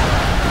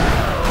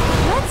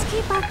 Let's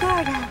keep our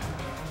guard up.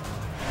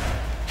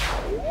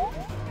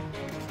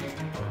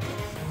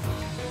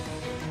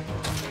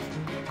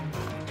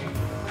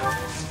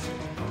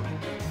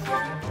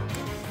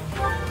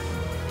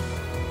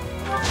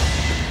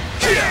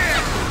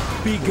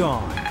 Be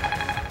gone.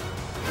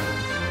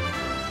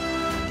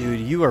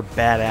 Dude, you are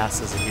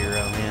badass as a hero,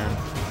 man.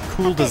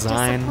 Cool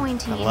design.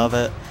 I love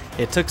it.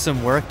 It took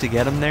some work to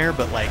get him there,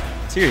 but like,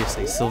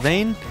 seriously,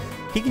 Sylvain,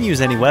 he can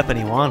use any weapon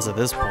he wants at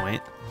this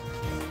point.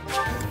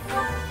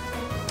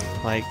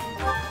 Like,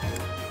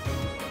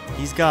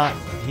 he's got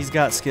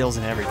skills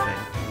in everything.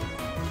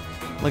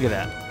 Look at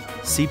that.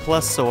 C+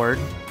 sword,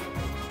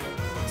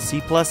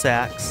 C+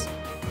 axe,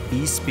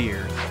 B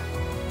spear,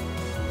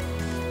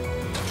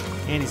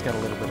 and he's got a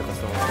little bit of authority.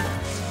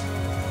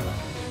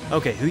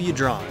 Okay, who you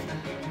drawing?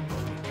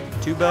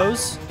 2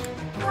 bows?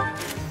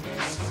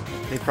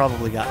 They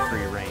probably got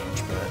free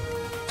range, but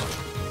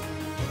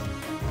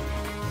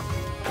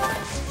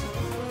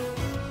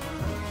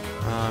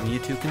you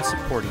two can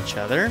support each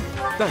other.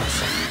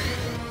 Thanks.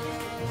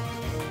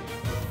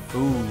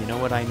 Ooh, you know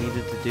what I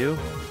needed to do?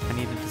 I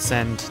needed to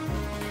send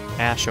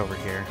Ash over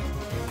here.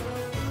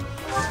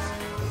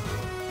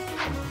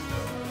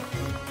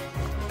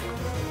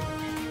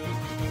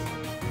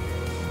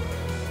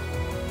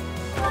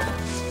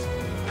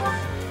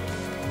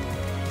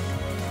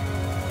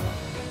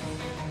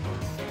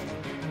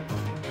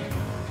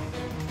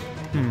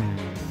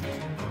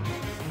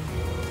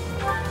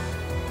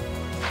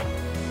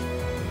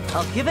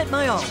 I'll give it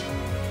my all.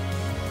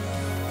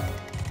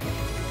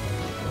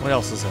 What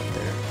else is up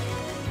there?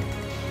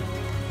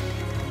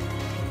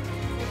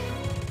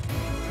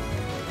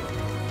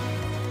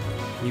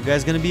 You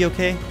guys gonna be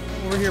okay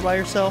over here by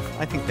yourself?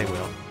 I think they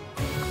will.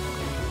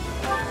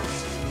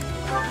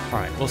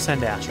 Alright, we'll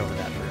send Ash over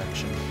that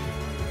direction.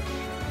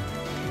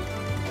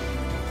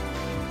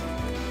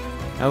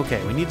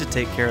 Okay, we need to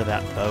take care of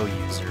that bow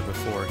user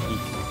before he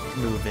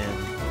can move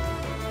in.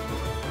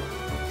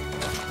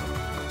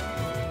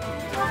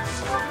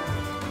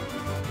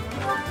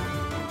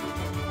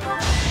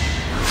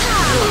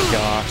 Oh my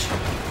gosh.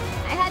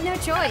 I had no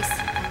choice.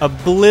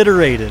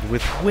 Obliterated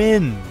with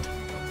wind.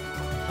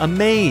 A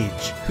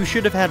mage who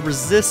should have had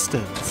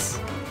resistance.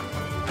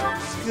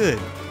 Good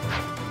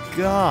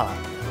God.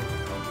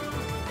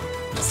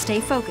 Stay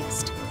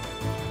focused.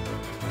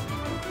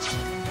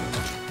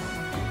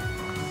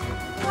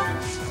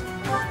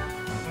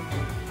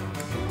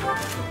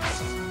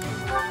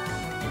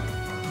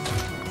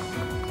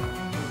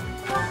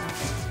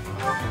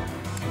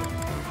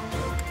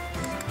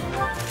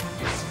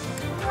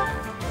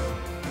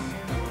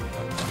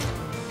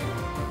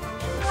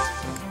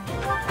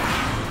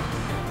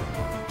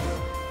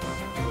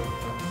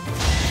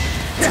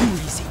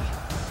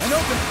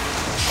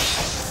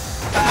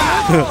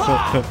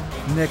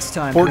 Next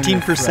time.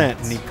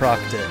 14% and he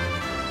procced it.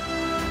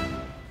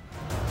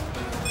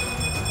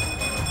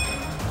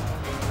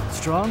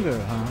 Stronger,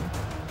 huh?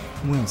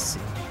 We'll see.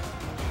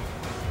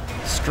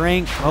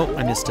 Strength. Oh,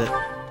 I missed it.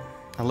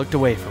 I looked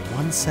away for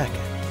 1 second.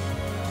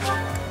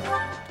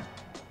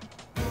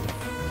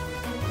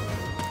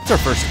 It's our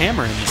first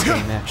hammer in this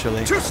game,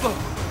 actually. Too slow.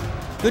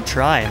 Good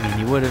try. I mean,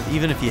 you would have,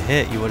 even if you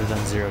hit, you would have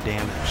done 0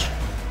 damage.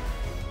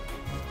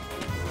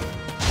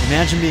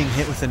 Imagine being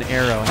hit with an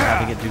arrow and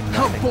having it do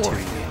nothing to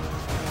you.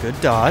 Good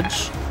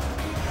dodge.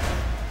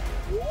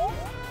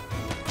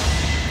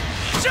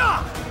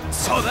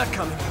 Saw that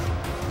coming.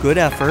 Good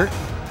effort.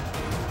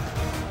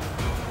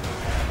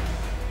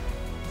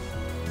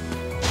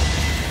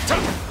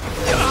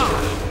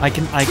 I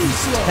can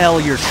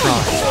tell you're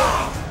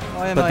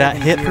trying. But that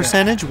hit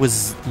percentage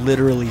was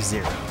literally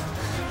 0.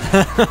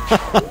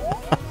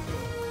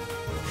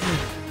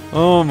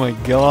 Oh my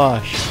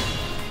gosh.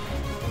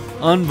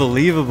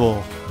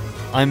 Unbelievable.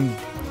 I'm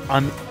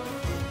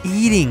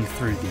eating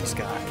through these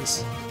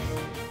guys.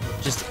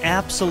 Just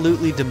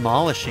absolutely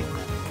demolishing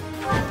them.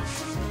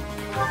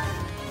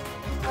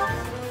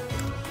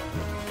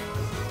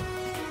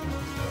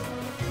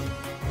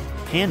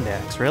 Hand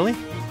axe, really?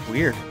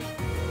 Weird.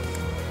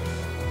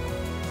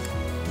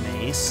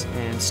 Mace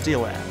and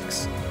steel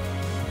axe.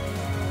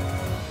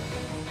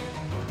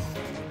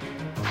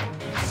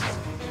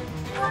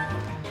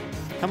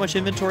 How much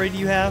inventory do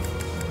you have?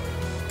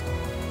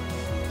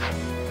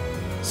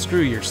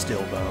 Screw your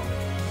steel bow.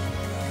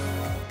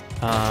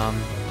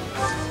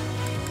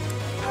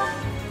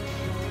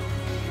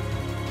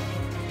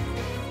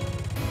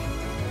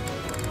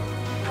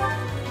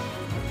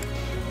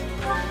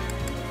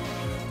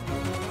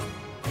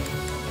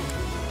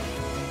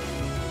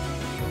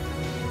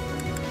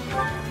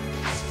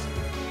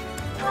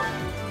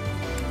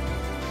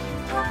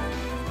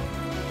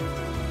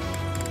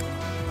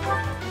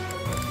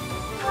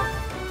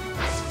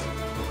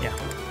 Yeah.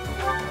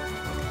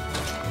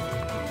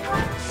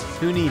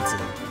 Who needs it?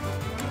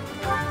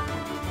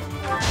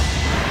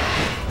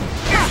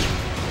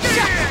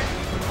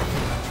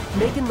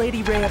 Making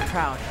Lady Rhea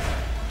proud.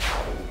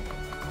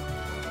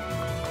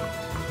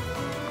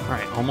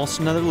 Alright, almost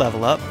another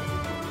level up.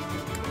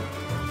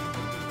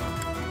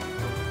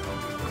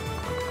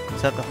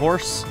 Is that the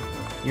horse?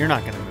 You're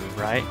not gonna move,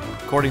 right?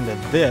 According to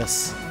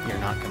this, you're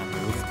not gonna move.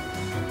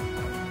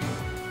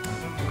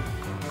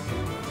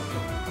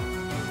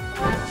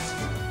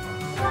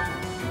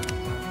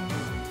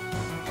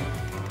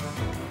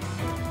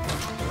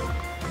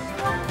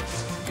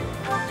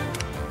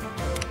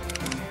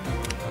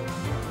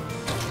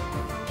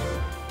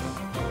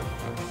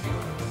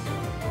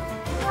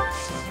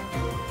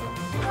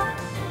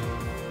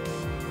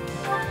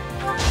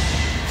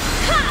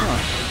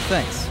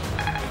 Thanks.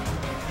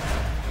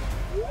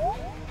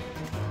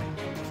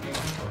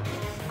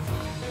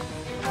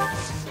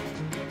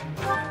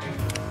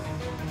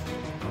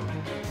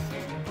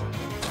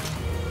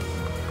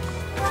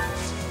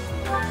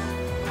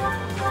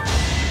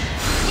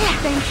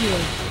 Thank you.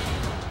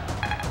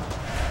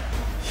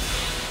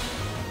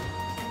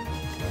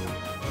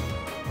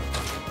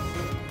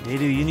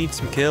 Dadu, you need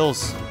some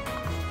kills.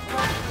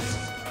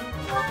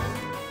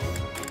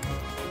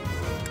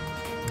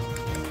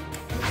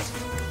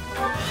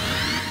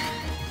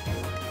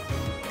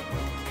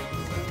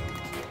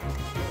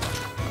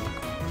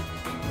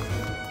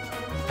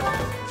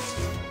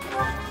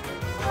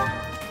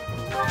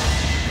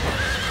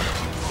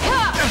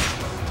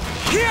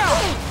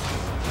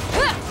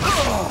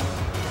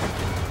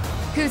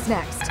 Who's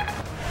next?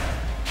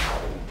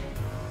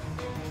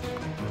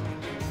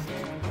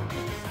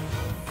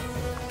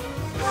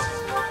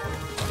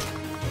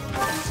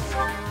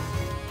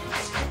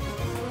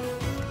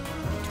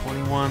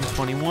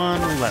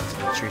 We let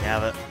Dimitri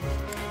have it.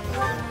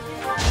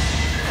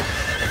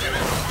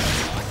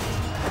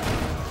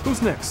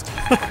 Who's next?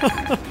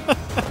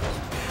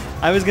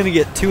 I was gonna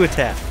get 2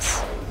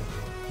 attacks.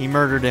 He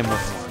murdered him with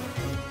 1.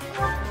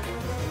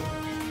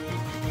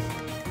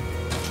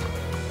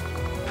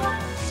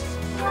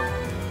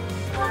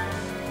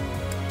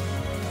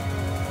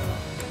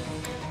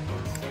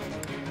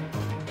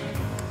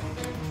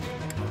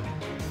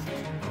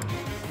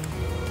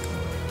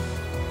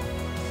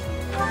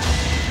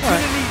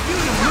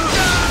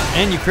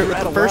 And you crit with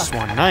the first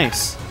one.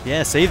 Nice.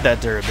 Yeah, save that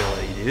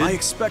durability, dude. I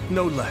expect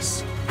no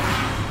less.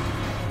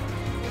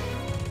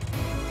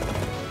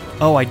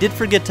 Oh, I did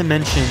forget to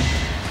mention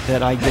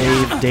that I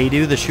gave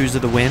Dadu the Shoes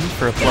of the Wind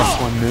for a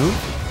 +1 move.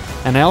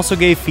 And I also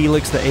gave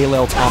Felix the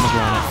Alel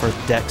Pomegranate for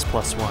Dex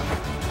 +1.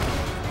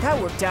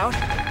 That worked out.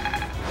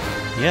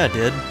 Yeah, it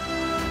did.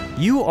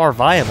 You are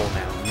viable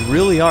now. You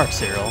really are,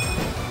 Cyril.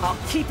 I'll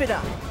keep it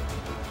up.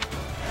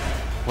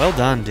 Well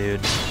done,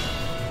 dude.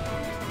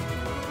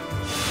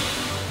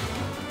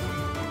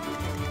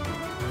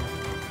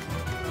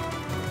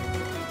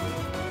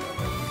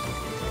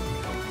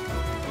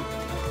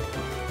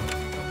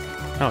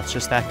 Oh, it's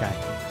just that guy.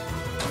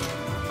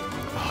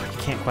 Oh, you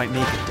can't quite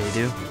make it,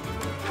 Dadu.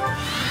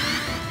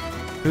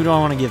 Who do I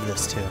want to give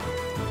this to?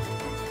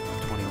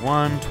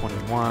 21,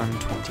 21,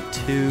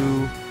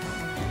 22.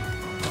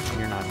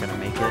 You're not gonna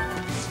make it.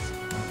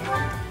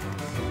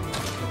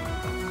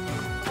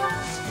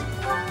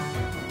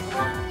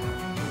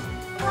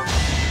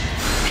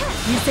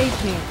 You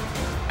saved me.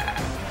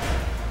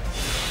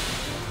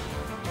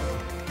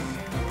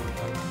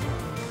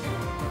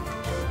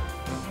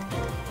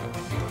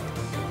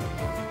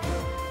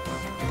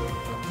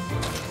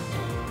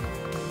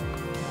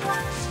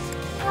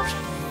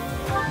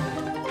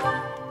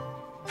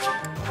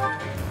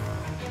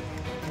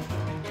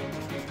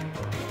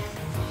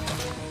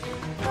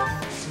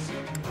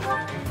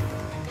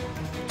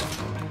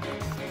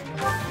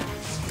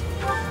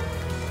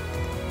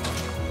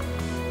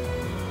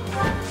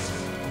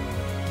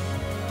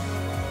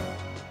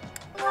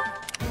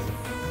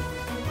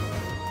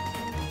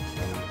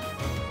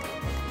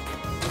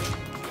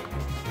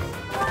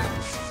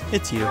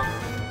 It's you. I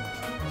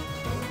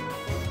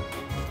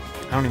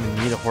don't even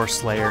need a horse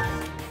slayer.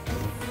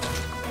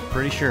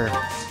 Pretty sure.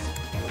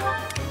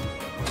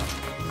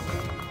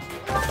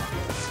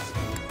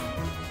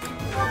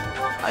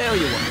 I owe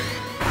you one.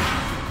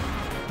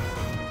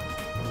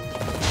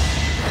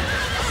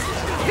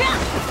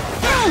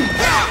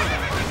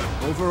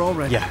 Over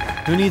already.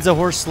 Yeah. Who needs a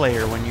horse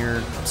slayer when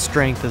your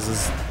strength is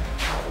as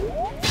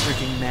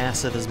freaking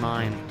massive as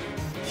mine?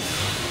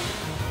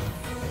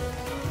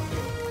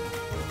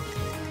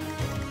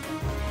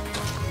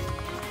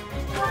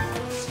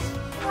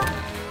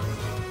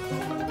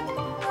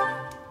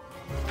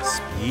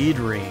 Speed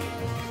ring.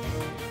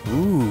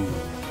 Ooh.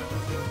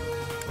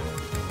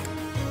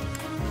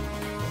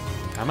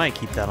 I might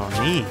keep that on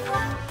me.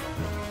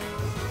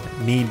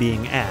 Me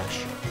being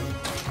Ash.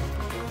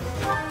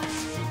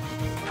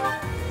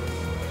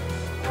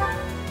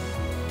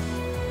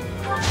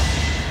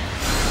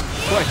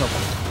 Quite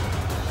helpful.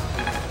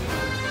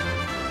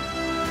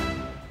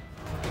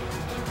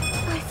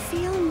 I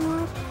feel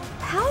more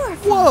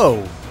powerful.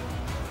 Whoa!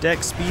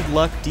 Dex, speed,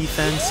 luck,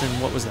 defense,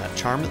 and what was that?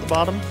 Charm at the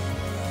bottom?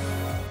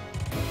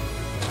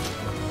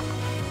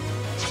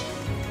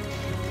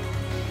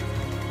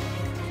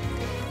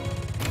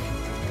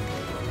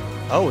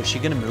 Oh, is she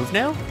gonna move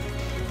now?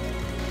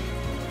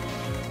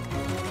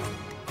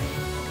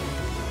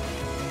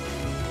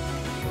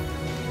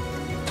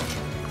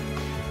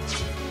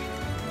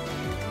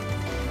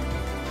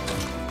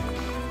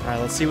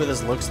 Alright, let's see what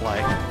this looks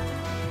like.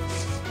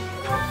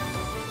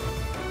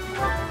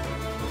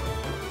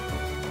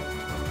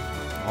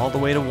 All the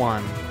way to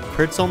 1.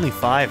 Crit's only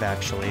 5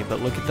 actually,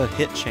 but look at the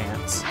hit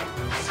chance.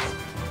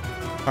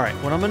 Alright,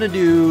 what I'm gonna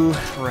do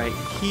right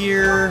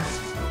here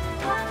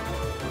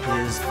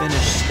is finish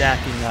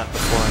stacking up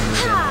before I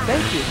move in.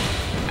 Thank you.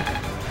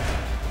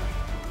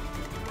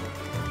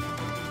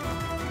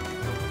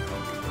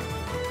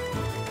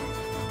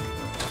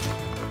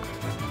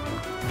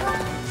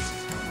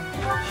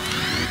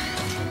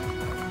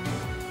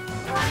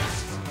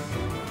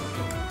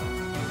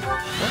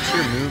 What's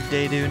your move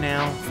day do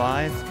now?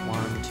 5?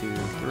 1, 2,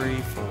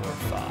 3, 4,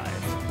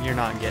 5. You're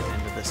not getting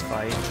into this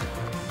fight.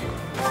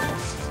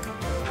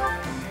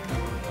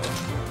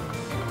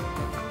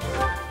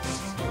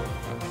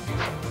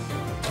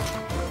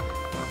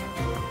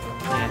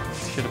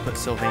 Should have put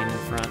Sylvain in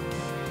front.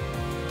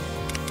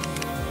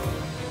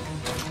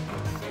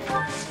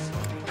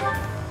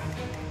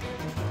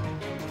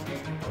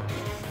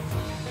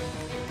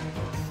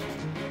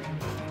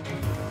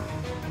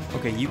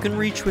 Okay, you can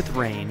reach with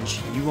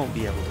range. You won't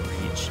be able to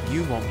reach.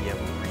 You won't be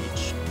able to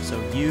reach. So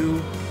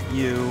you,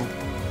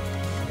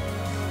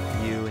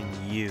 and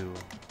you.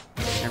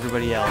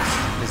 Everybody else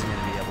isn't going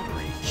to be able to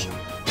reach.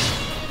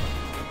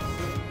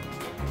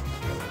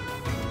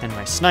 And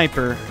my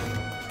sniper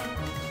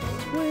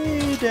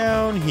way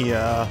down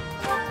here.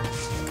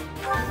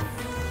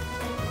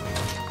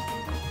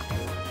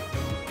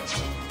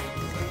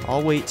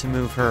 I'll wait to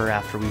move her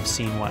after we've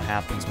seen what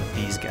happens with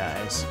these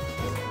guys.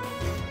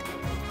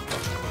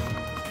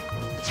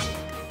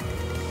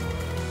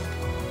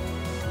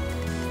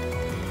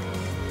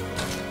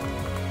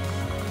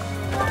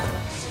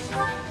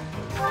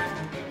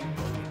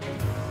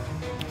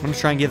 I'm gonna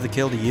try and give the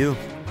kill to you.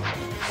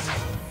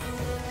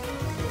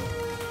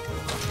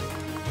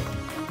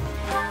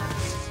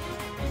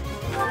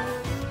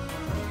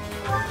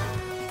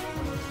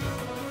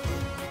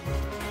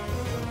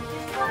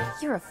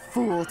 You're a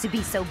fool to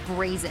be so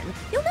brazen.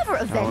 You'll never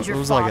avenge your it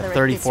was father like a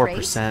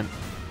 34%.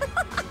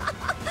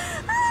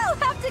 I'll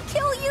have to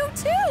kill you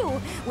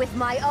too, with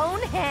my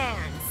own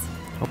hands.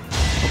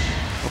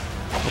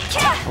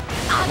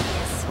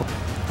 Obvious.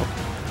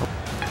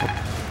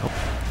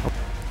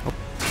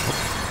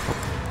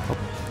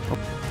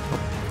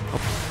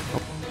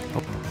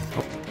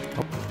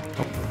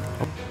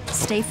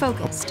 Stay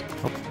focused.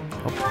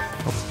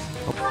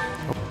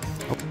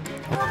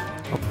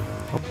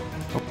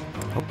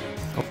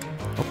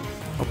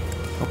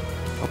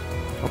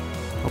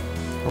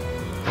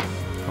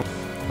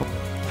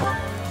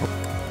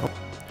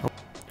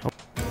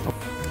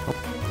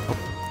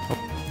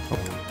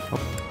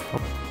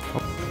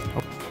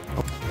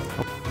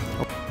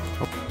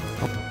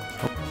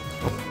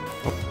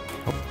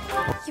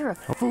 You're a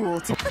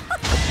fool to...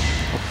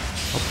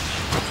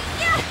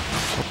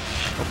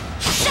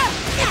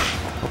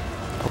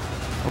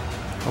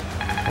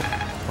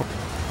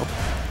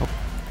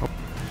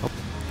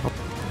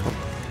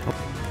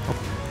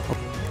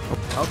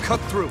 I'll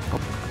cut through.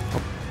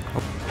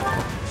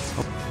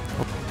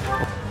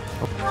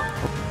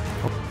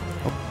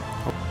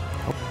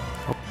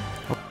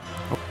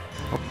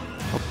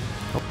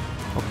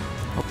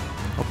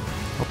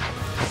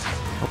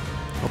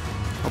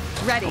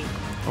 Ready.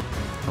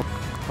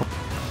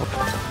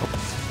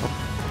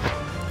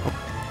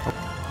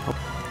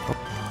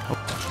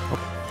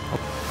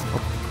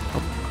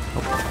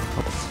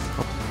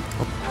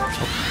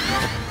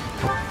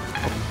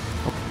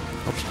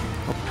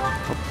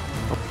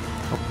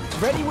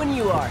 Ready when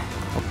you are.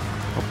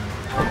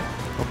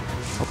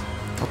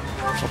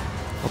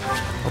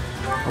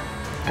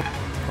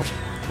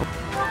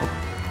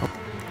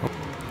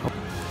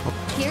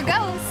 Here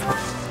goes.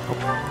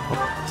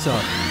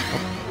 Sorry.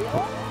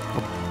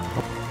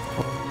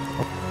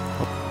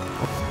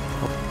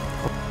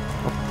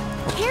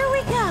 Here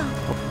we go.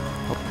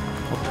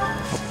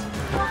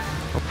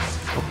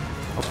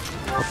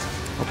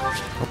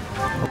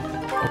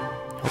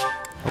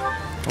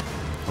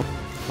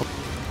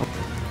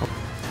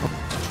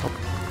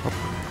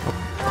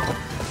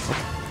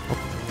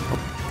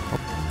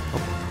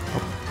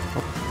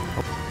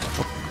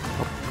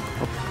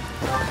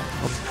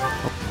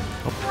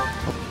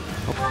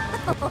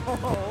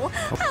 Oh,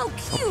 how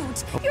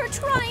cute! You're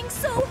trying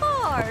so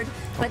hard!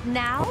 But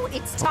now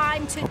it's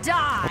time to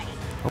die!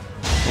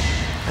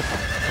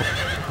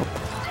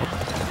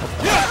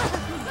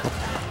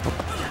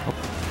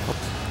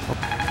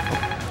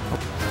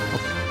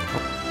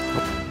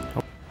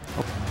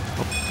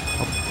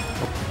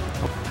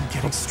 I'm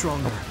getting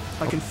stronger.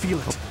 I can feel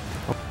it.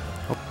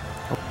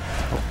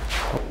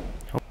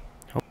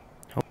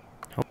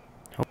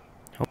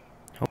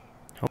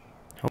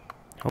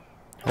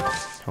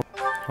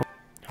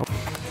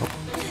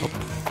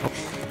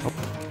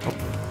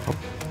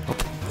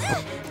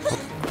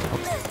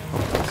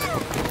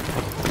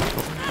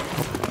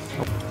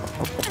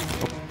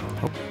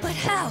 But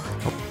how?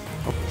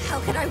 How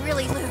could I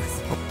really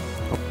lose?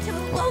 To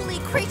a lowly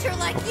creature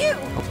like you?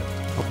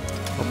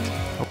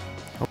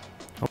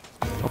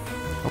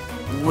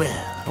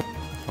 Well.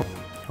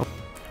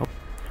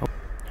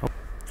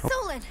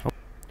 Solon!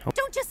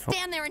 Don't just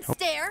stand there and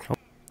stare!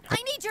 I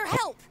need your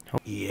help!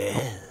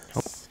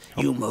 Yes,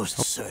 you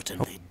most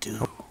certainly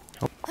do.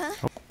 Huh?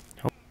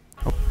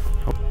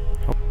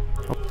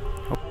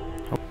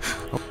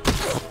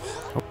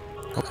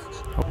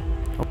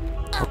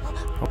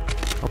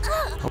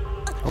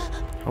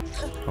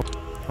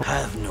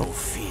 Have no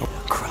fear,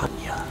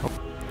 Kranya.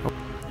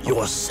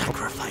 Your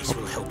sacrifice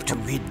will help to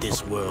rid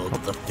this world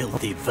of the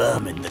filthy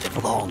vermin that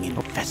have long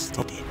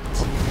infested it.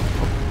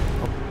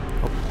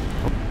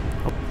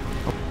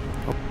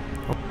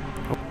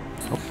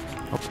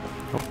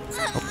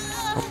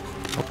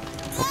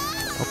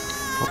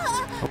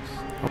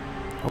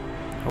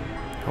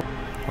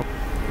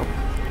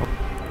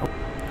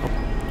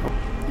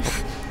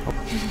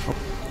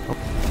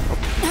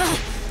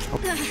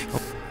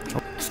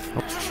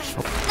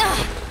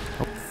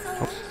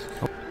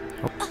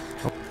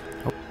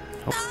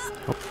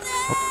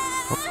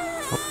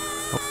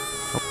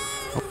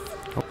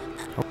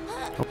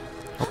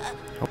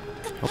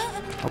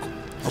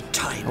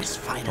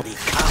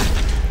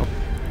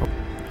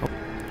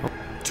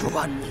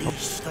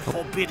 Unleash the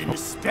forbidden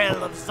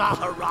spell of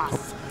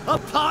Zaharas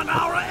upon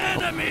our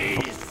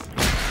enemies!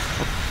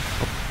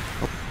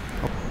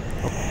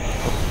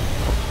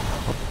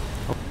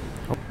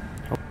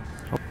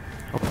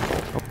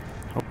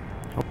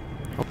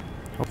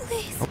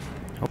 Please,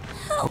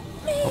 help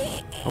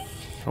me!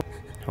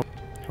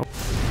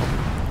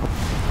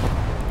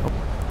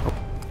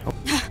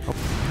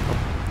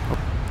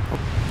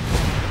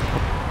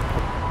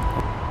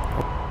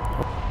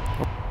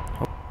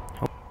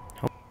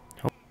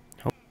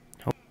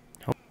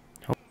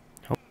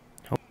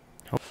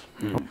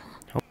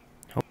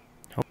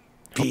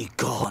 Be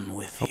gone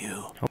with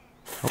you,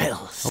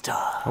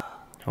 Fellstar.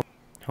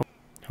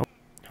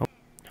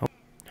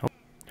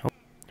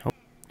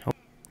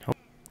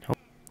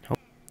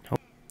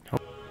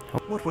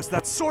 What was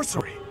that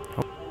sorcery?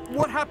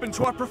 What happened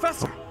to our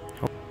professor?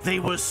 They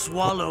were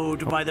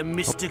swallowed by the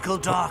mystical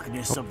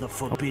darkness of the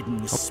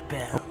forbidden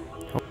spell.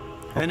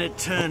 An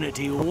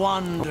eternity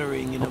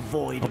wandering in a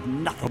void of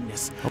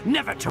nothingness,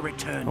 never to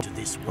return to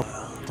this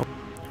world.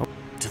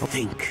 To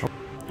think,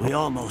 we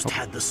almost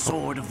had the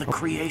sword of the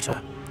Creator.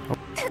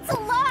 That's a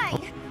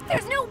lie!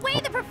 There's no way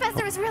the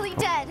professor is really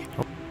dead!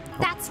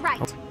 That's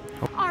right.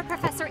 Our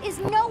professor is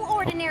no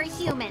ordinary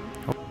human.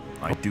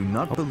 I do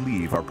not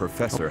believe our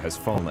professor has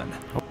fallen.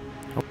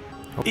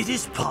 It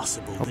is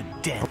possible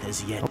that death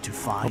has yet to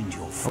find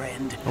your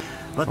friend,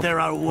 but there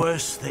are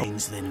worse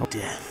things than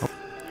death.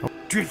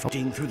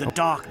 Drifting through the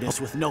darkness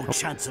with no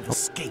chance of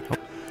escape,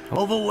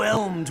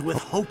 overwhelmed with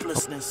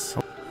hopelessness.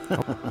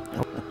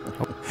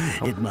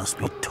 It must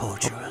be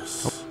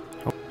torturous.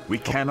 We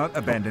cannot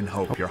abandon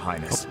hope, Your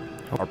Highness.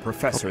 Our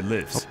professor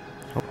lives.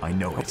 I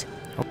know it.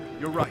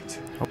 You're right.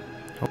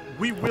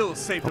 We will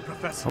save the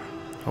professor.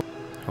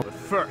 But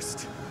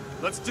first,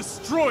 let's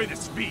destroy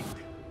this fiend.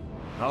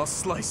 I'll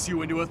slice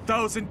you into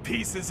 1,000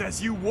 pieces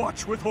as you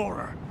watch with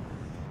horror.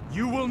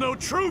 You will know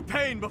true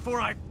pain before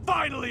I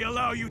finally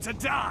allow you to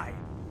die.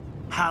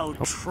 How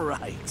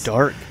trite.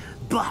 Dark.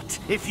 But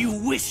if you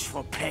wish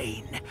for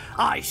pain,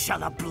 I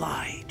shall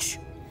oblige.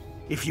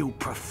 If you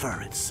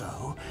prefer it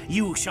so,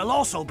 you shall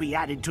also be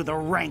added to the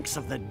ranks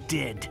of the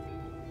dead.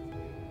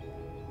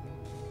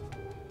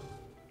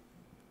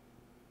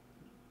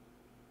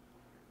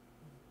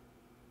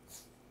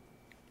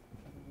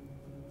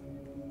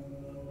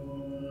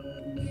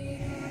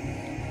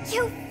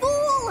 You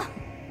fool!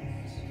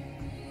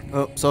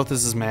 Oh, Sothis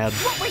is mad.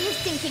 What were you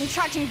thinking,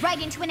 charging right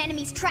into an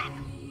enemy's trap?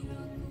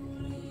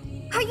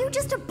 Are you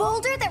just a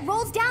boulder that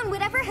rolls down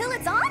whatever hill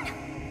it's on?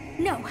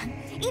 No,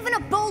 even a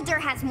boulder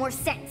has more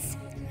sense.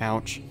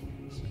 Ouch.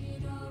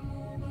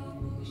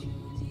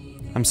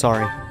 I'm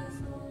sorry.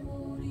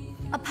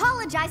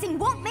 Apologizing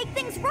won't make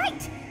things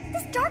right.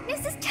 This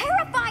darkness is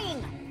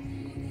terrifying.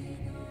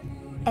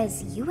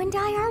 As you and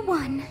I are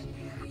one,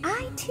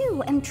 I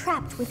too am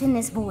trapped within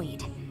this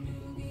void.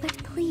 But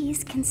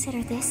please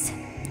consider this.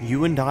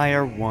 You and I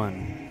are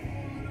one.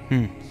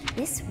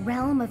 This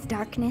realm of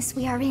darkness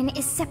we are in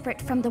is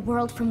separate from the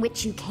world from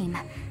which you came.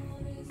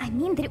 I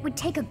mean that it would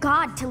take a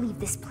god to leave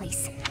this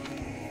place.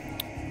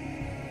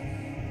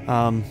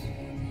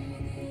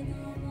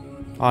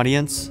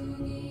 Audience,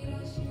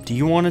 do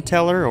you want to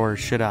tell her, or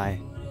should I?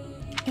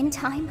 In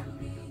time,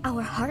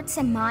 our hearts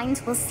and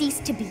minds will cease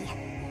to be.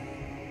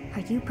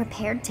 Are you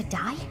prepared to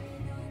die?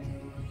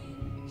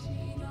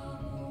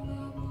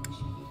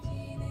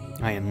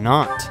 I am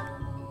not.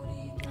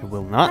 I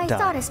will not die. I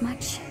thought as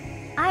much.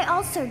 I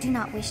also do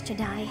not wish to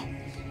die.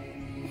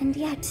 And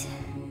yet...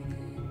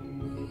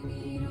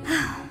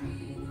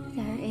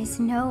 there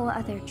is no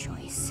other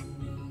choice.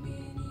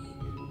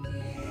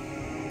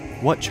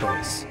 What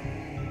choice?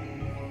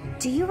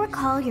 Do you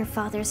recall your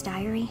father's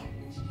diary?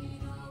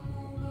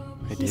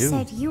 I He do.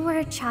 said you were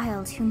a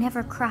child who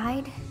never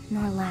cried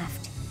nor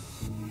laughed.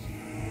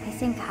 I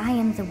think I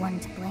am the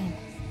one to blame.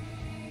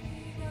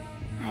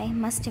 I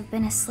must have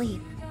been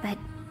asleep, but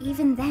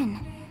even then,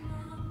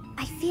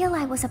 I feel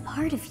I was a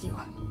part of you.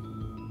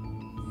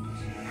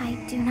 I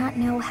do not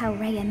know how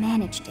Rhea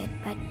managed it,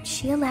 but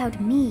she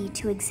allowed me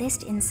to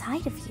exist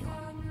inside of you.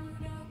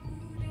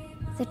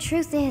 The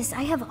truth is,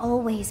 I have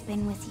always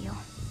been with you.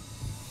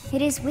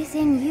 It is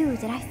within you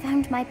that I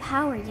found my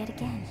power yet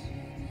again.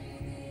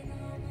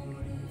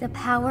 The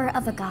power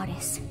of a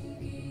goddess.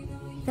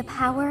 The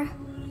power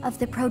of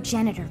the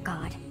progenitor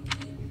god.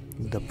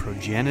 The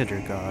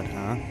progenitor god,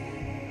 huh?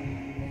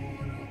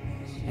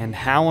 And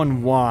how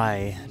and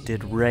why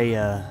did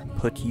Rhea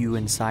put you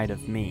inside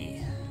of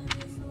me?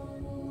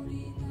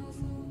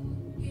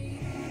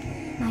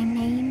 My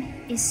name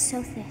is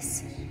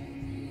Sothis.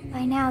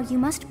 By now, you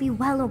must be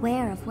well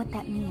aware of what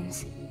that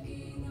means.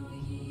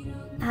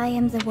 I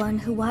am the one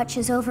who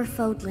watches over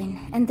Fodlan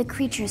and the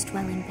creatures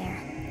dwelling there.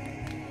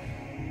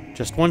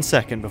 Just 1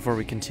 second before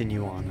we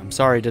continue on. I'm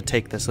sorry to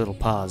take this little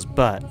pause,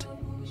 but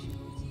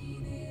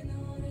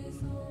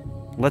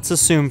let's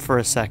assume for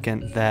a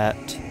second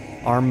that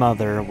our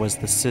mother was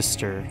the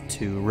sister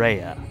to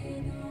Rhea.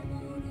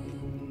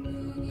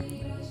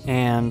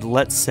 And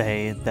let's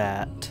say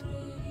that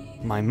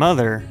my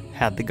mother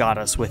had the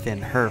goddess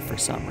within her for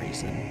some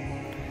reason.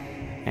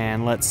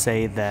 And let's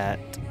say that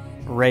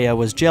Rhea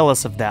was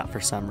jealous of that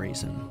for some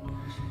reason.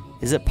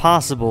 Is it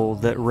possible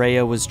that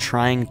Rhea was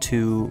trying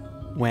to,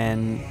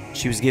 when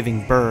she was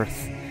giving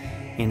birth,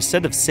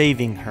 instead of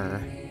saving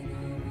her,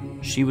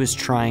 she was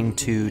trying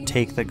to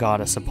take the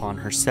goddess upon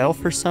herself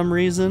for some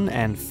reason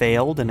and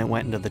failed and it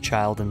went into the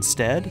child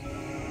instead?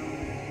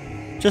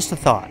 Just a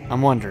thought.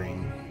 I'm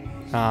wondering.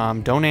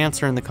 Don't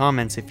answer in the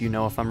comments if you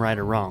know if I'm right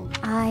or wrong.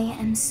 I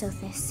am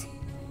Sothis.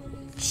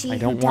 She I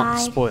don't who want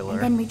a died spoiler.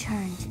 and then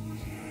returned.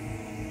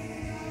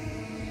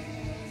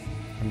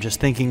 I'm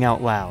just thinking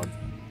out loud.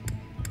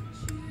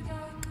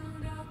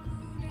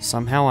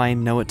 Somehow I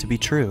know it to be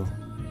true.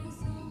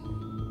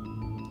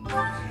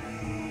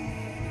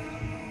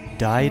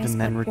 Died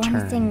and then returned.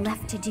 One thing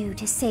left to do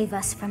to save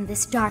us from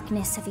this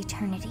darkness of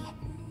eternity.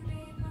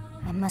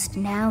 I must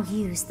now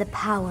use the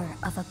power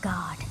of a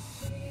god.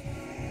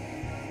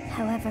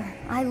 However,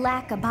 I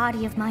lack a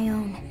body of my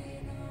own,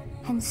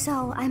 and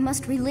so I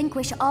must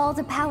relinquish all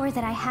the power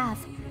that I have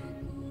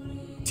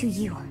to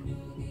you.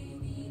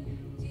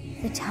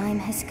 The time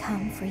has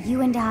come for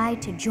you and I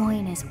to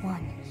join as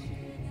one.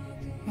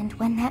 And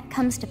when that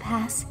comes to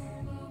pass,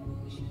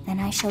 then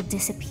I shall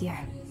disappear.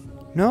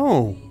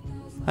 No,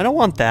 I don't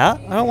want that.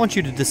 I don't want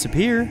you to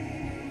disappear.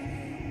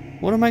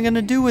 What am I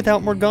gonna do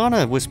without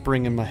Morgana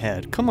whispering in my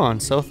head? Come on,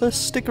 Sothis,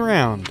 stick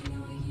around.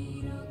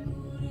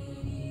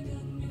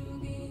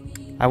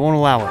 I won't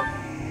allow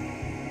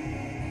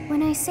it.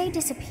 When I say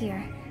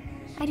disappear,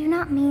 I do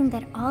not mean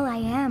that all I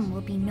am will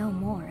be no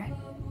more.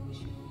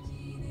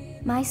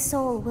 My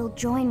soul will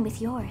join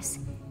with yours,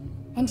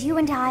 and you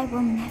and I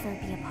will never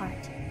be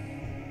apart.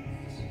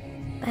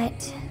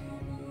 But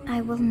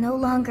I will no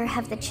longer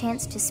have the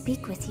chance to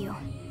speak with you.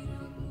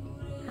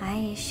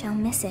 I shall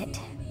miss it.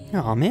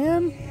 Aw,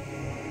 man.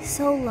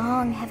 So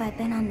long have I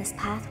been on this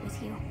path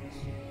with you.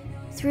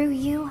 Through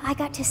you, I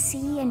got to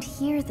see and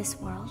hear this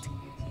world.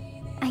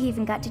 I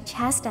even got to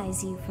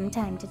chastise you from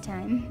time to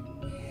time.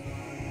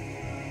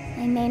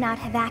 I may not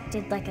have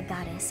acted like a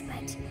goddess,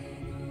 but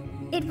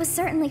it was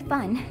certainly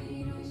fun.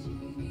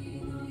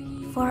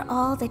 For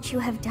all that you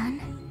have done,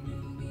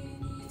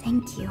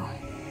 thank you.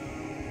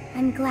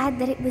 I'm glad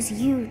that it was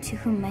you to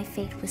whom my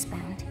fate was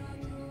bound.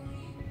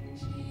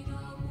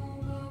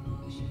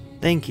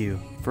 Thank you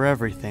for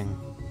everything.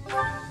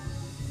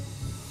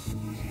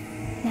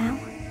 Now,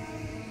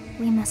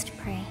 we must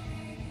pray.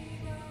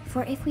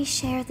 For if we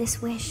share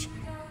this wish,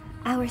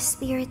 our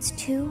spirits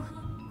too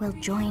will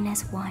join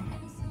as one.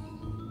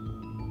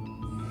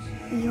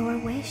 Your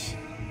wish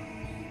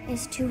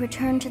is to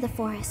return to the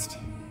forest,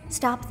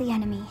 stop the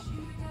enemy,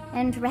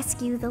 and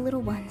rescue the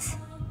little ones.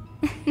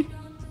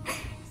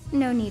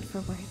 No need for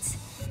words.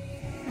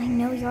 I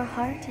know your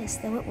heart as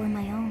though it were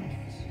my own.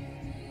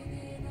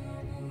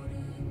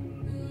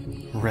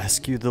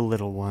 Rescue the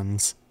little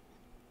ones.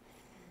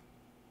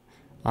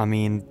 I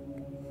mean,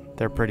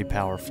 they're pretty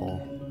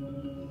powerful.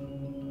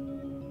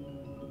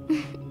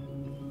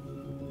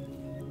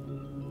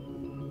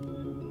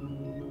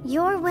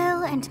 Your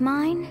will and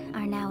mine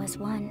are now as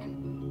one.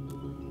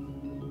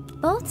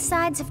 Both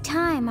sides of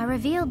time are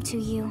revealed to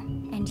you,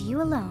 and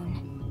you alone.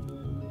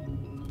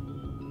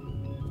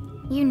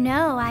 You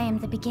know I am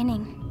the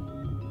beginning.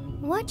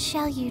 What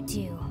shall you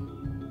do?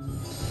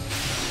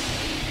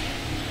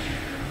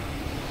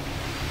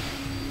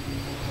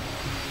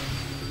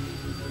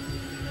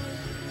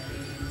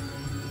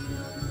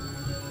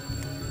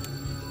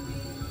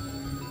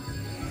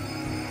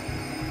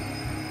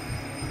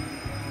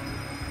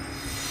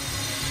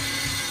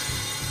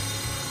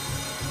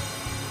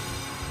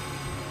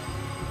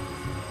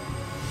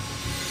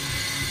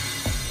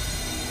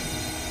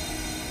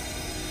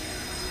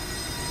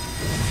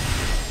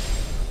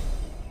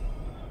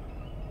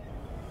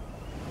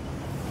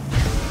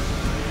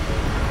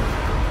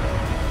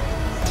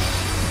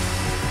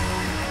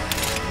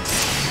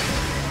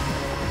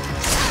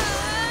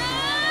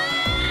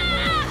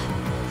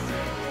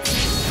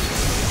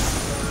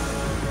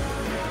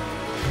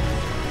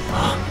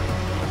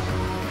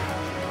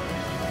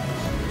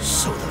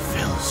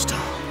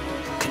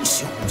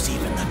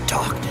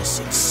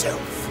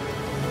 Itself.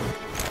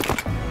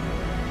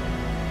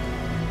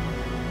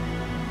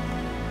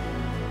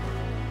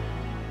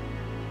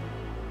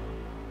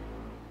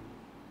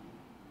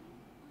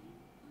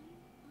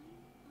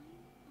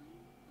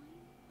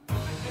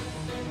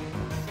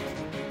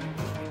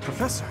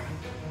 Professor,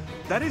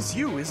 that is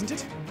you, isn't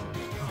it?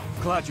 Oh,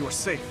 I'm glad you are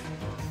safe.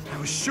 I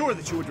was sure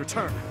that you would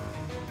return.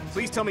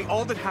 Please tell me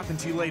all that happened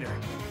to you later.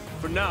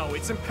 For now,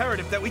 it's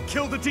imperative that we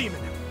kill the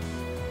demon.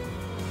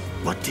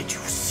 What did you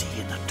see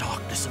in the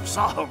darkness of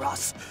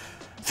Zaharas?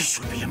 This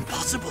would be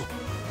impossible.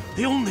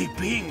 The only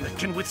being that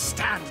can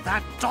withstand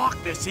that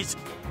darkness is...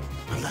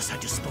 Unless I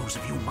dispose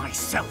of you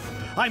myself,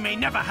 I may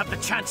never have the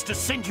chance to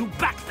send you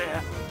back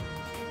there.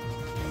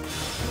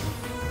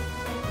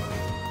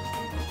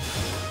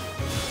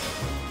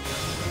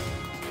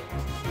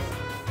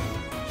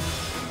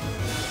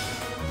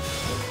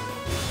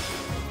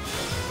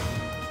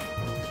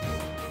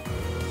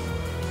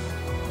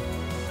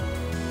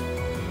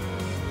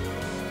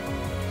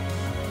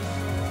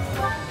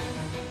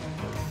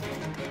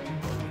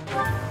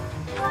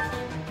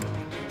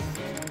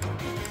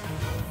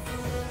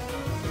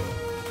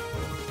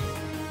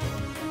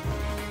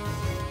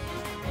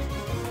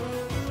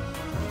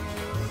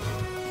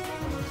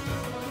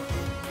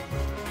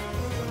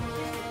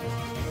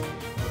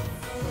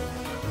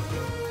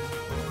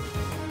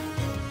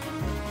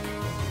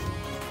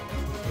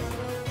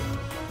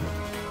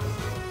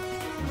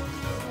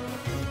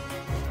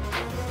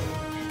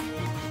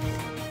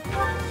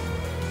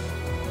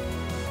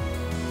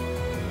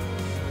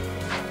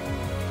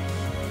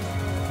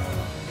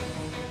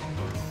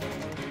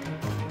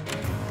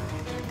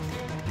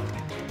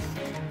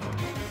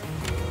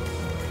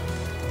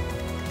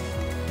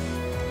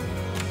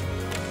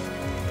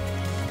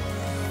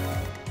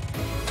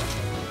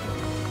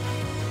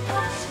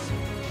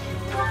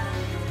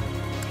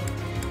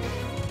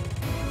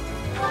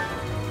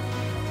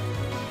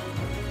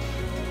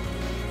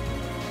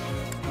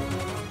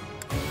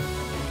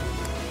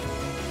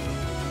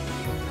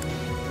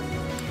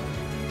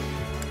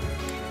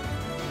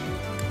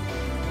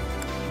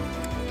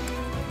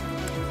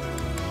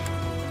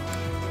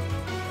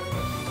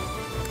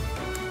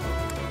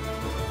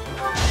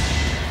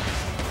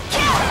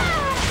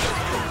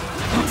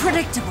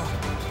 Predictable.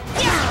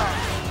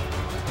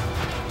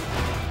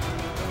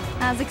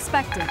 As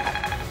expected.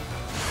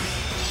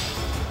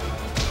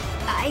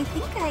 I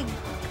think I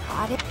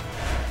got it.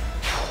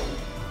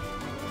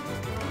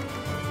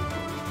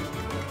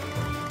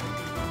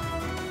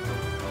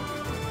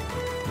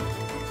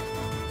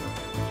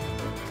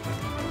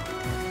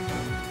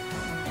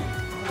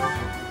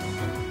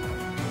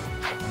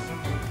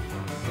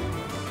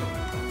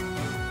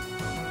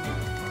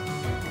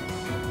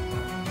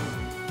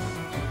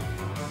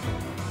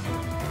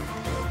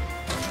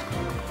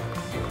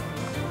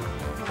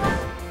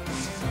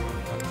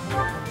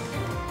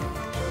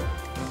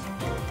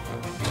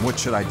 What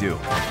should I do?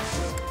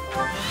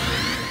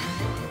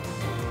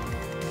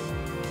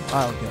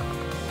 I'll go.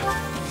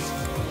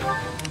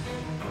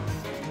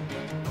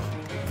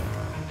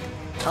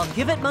 I'll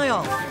give it my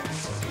all.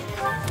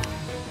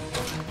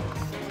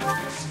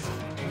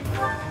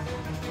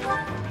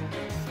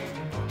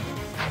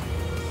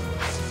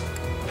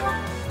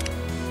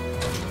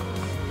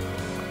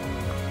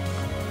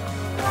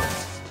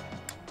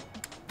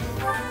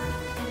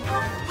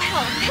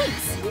 Wow,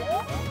 thanks!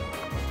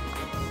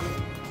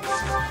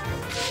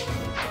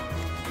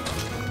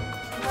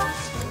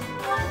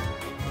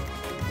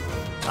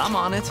 I'm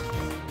on it.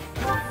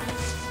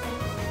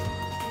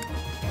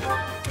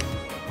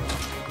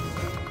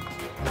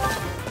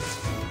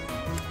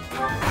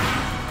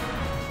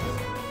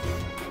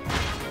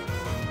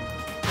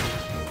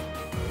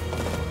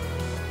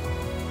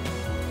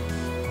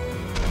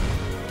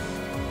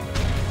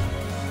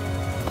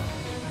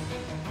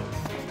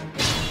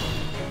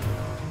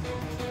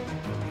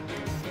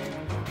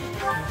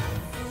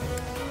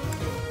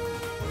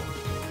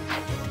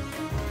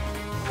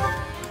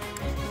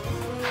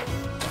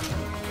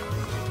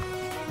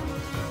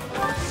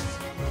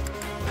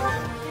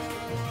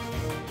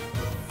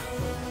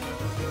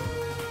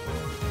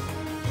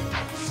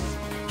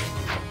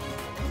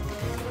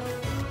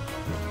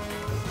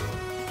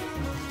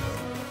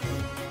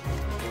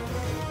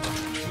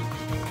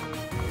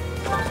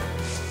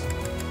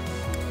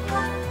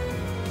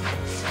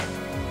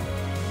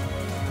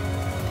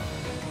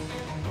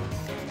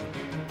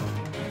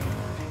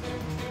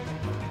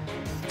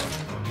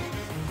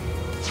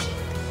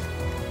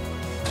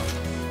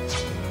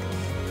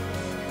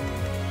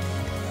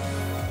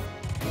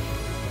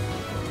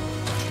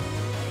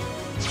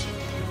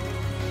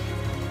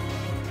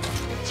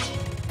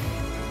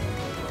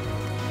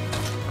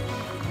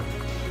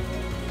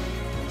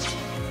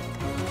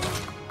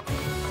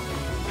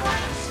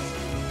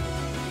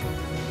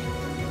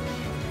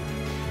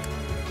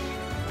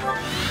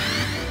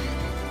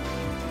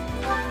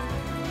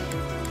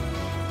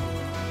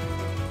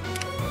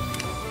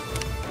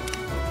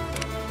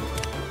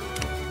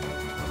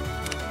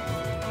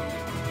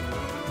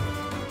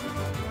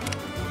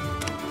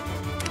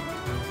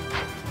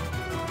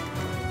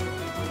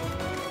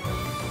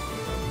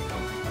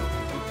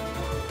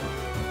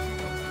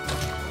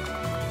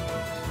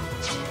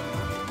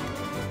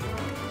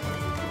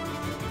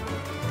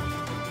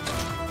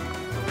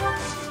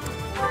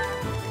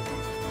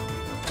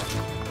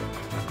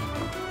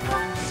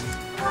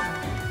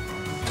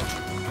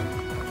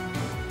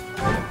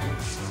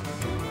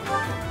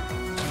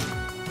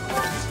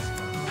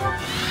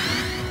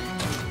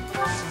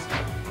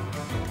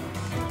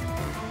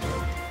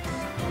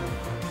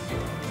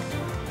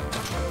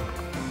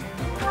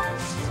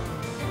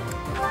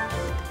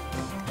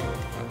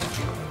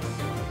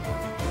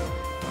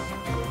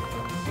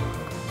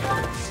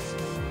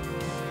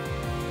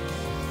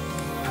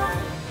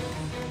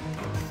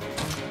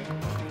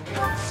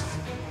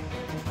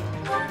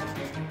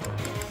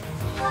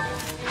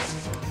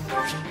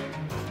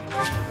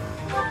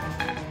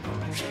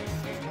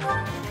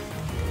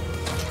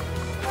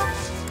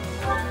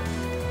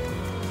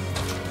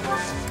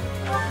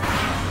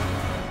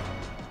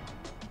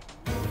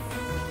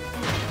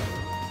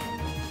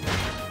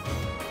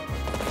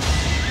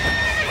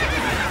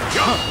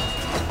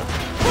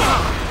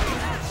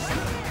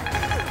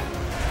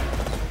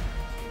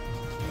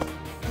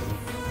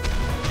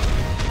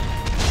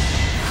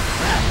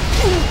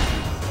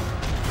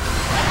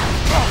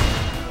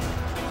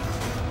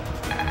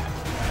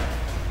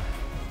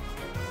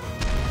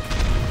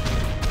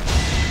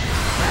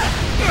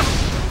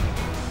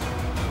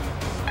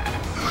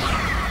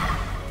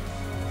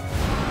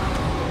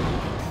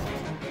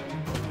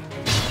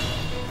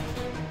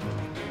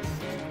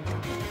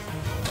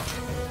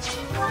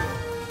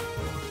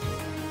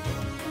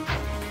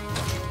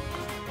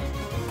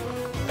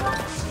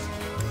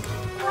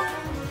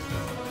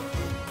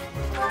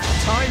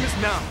 Time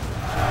is now.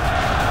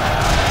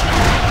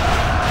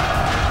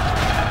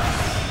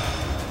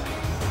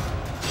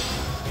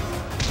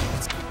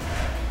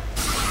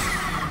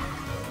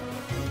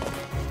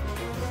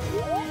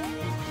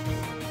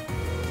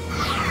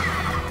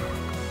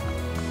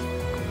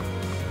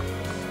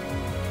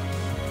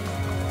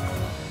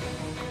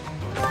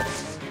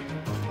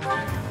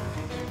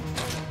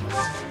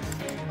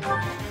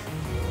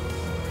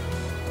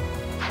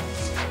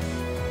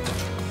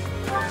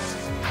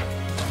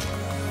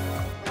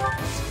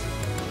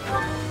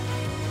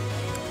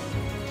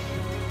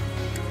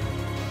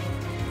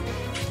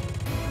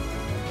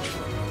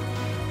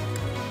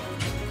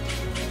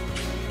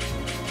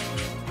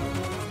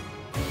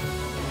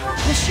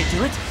 This should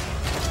do it.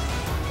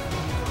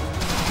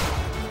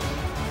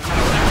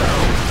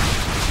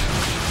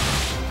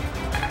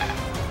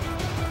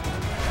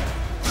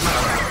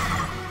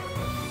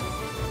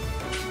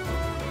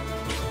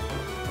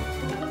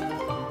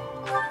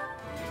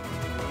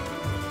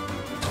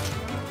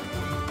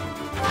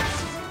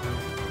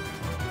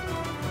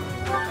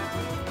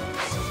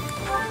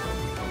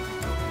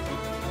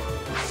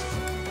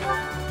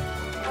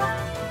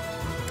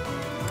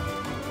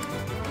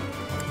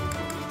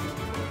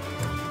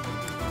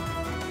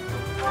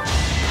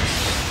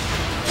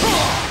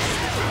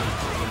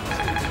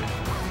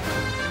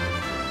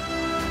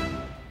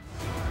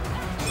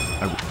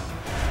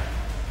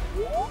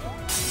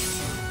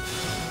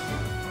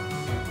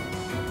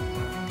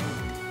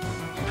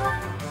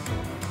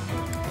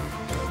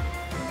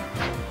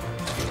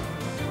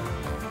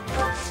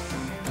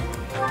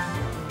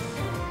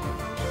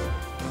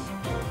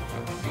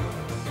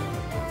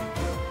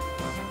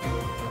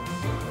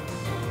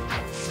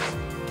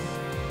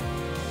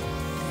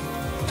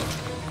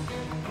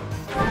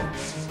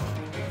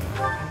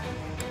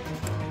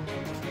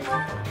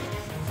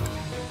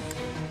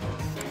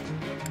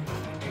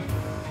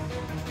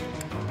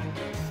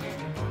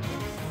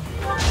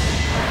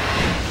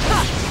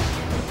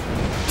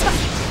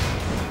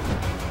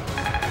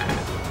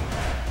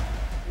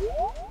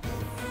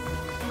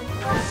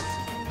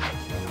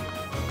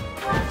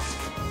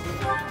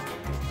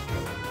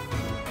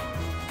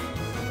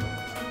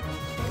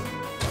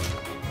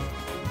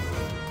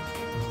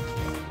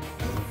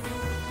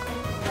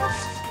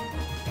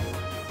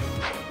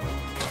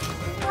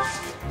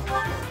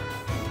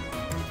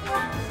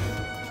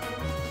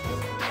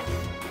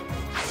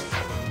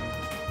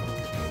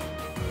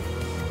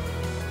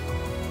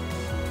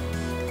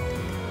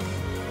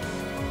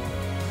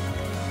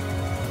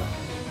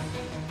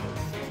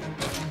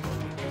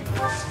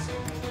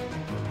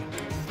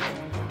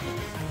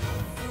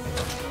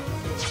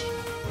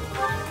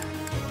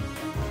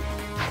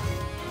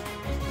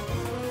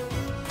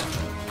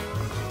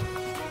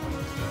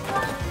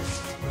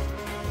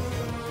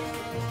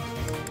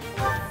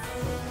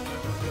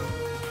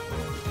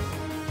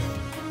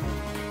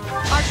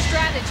 Our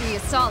strategy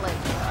is solid.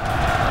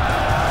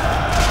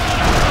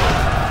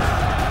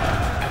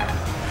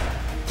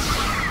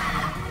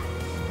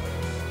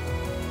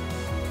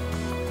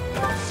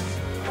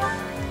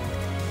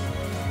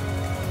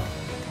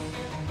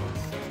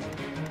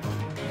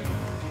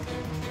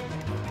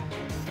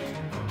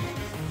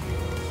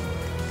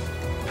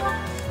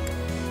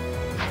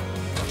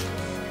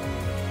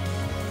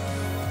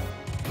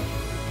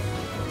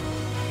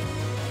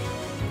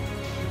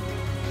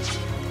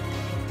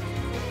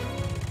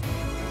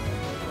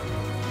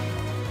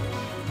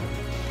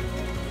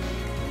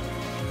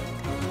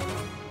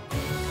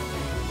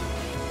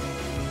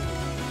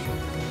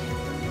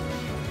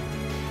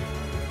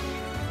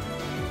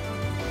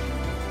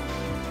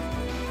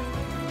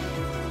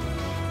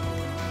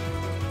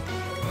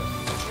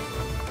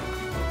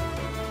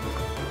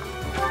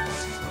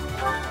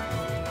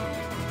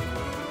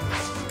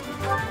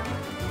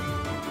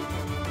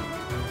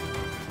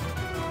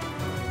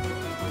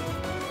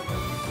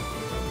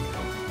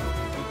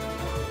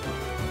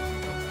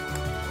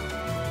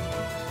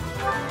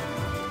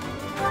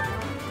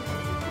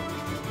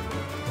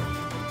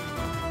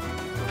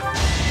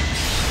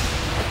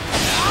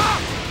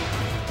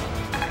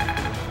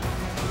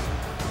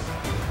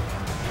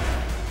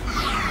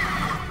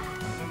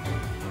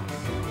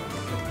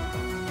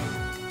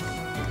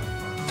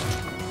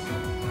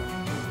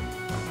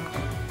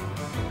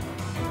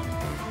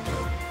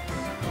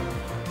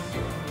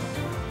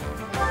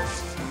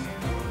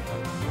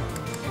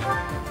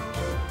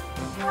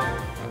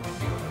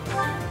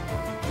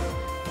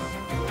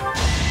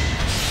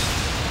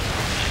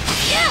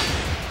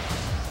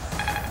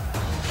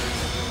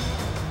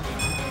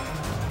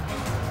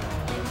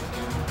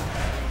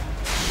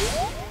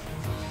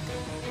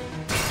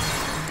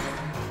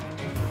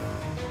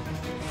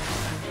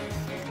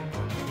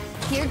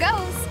 Here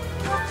goes.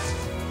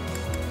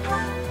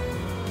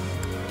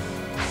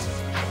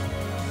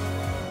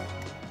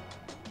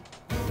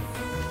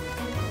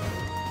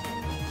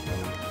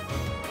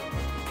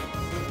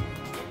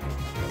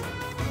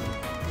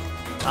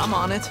 I'm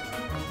on it.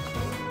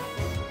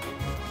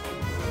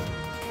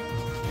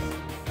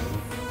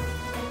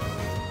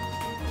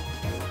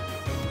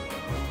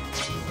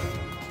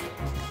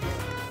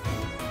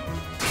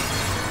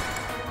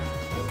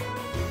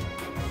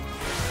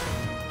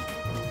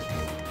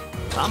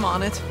 I'm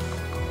on it.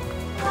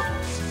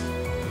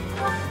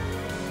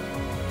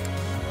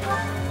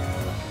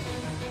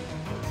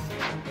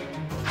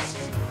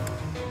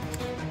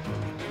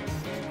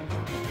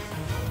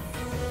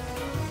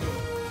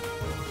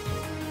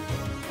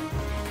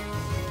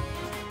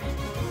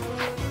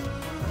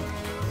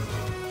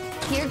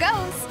 Here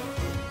goes.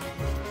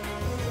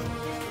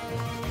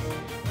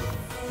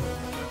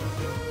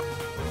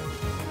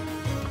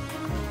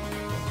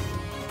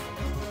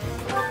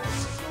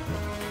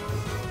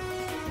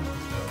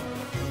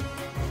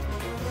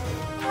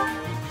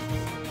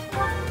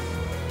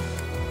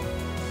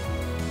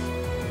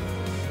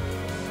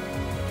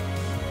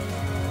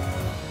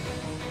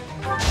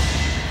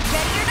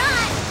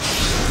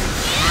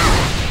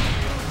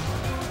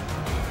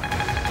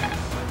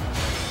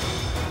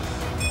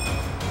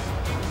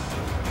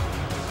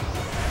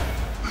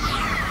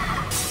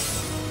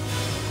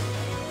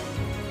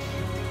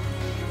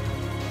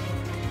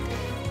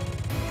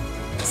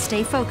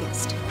 Stay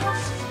focused.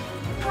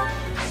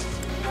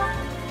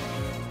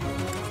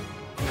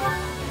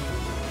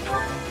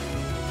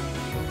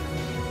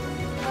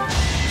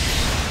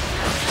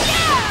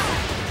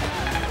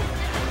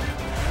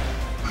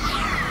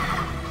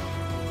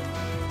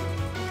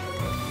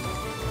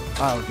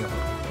 I'll go.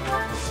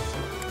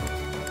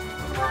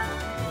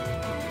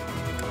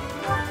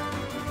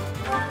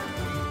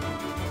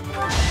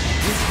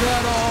 Is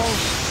that all?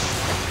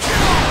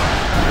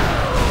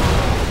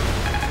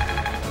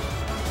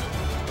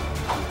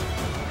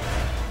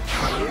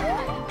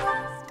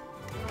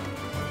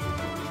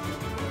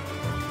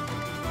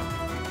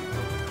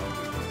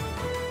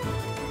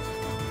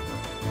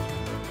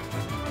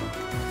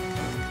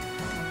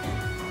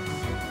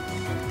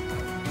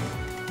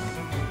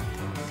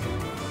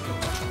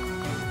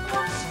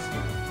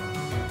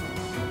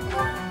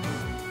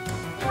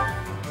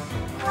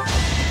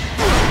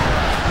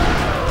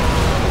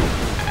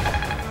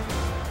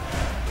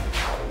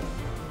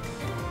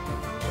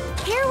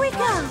 Here we go.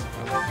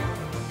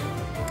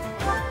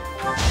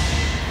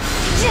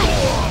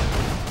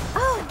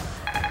 Oh,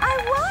 I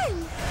won.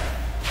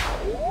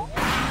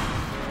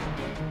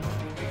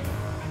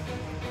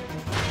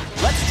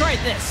 Let's try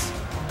this.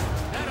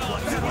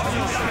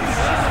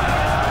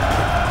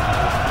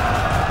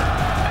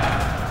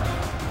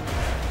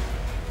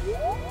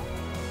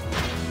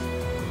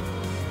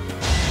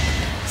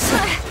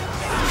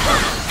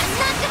 I'm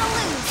not gonna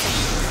lose.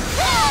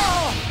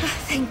 Oh,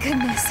 thank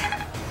goodness.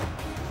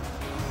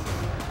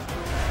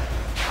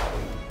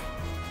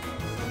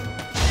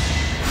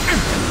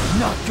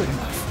 Not good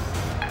enough.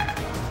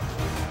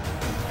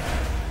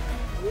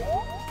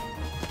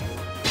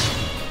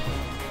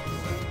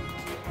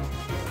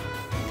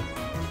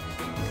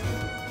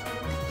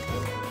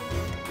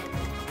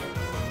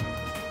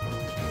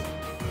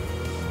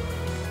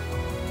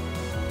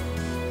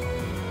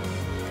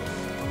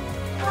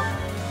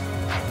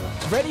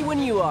 Ready when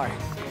you are.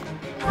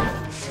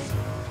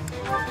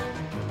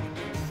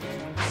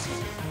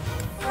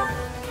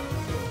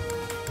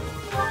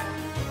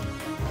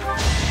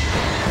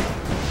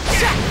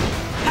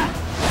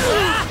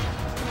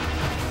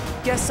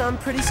 Guess I'm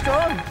pretty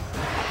strong.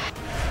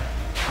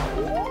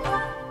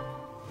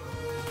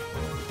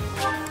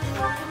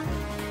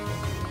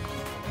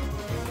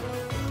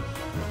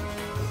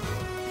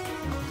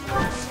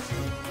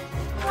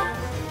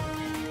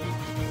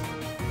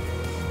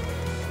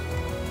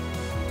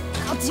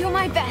 I'll do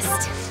my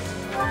best.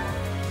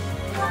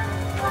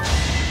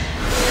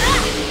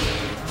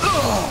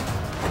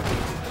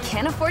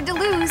 Can't afford to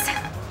lose.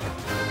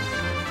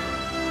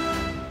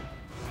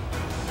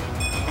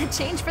 A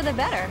change for the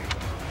better.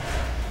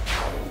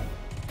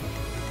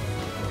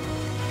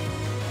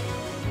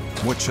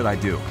 What should I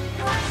do?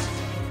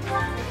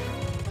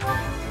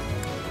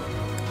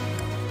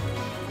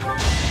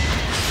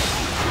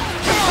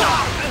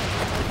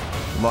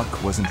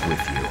 Luck wasn't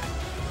with you.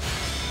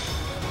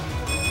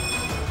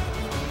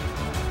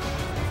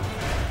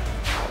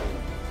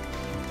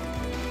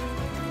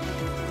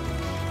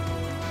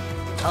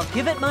 I'll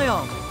give it my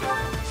all.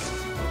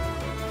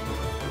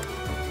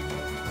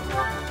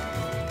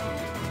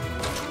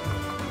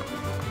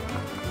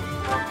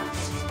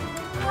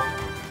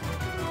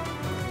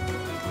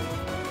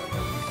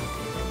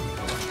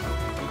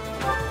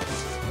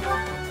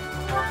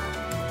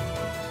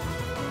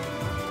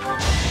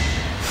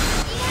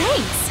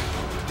 Thanks.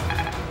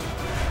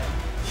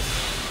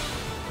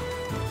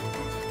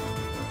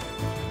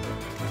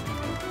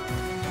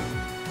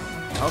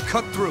 I'll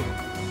cut through.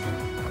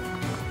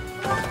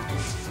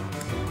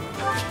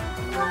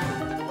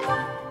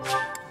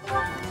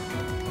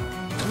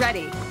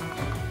 Ready.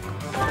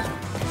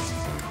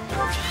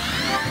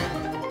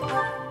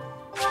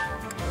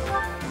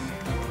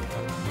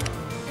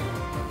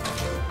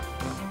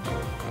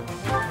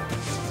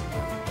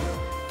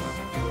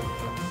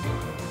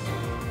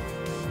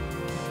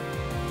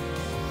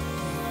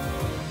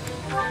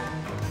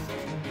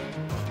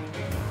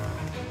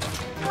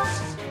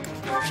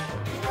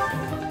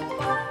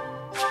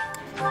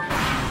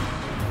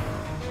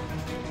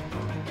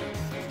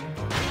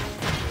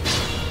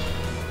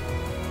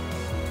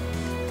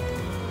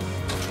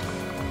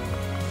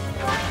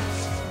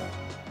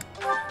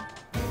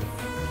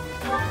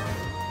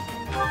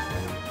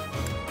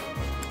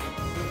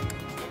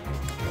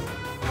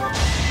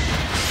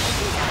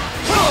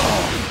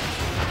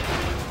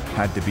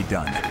 Had to be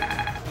done.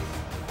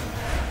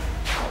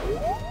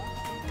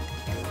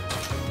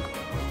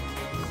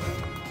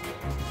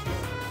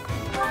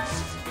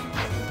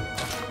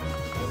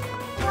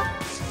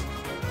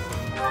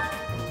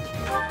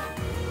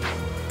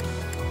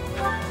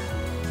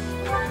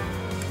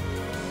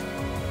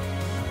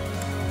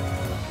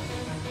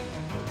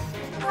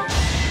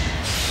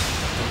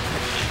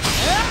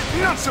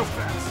 Not so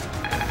fast!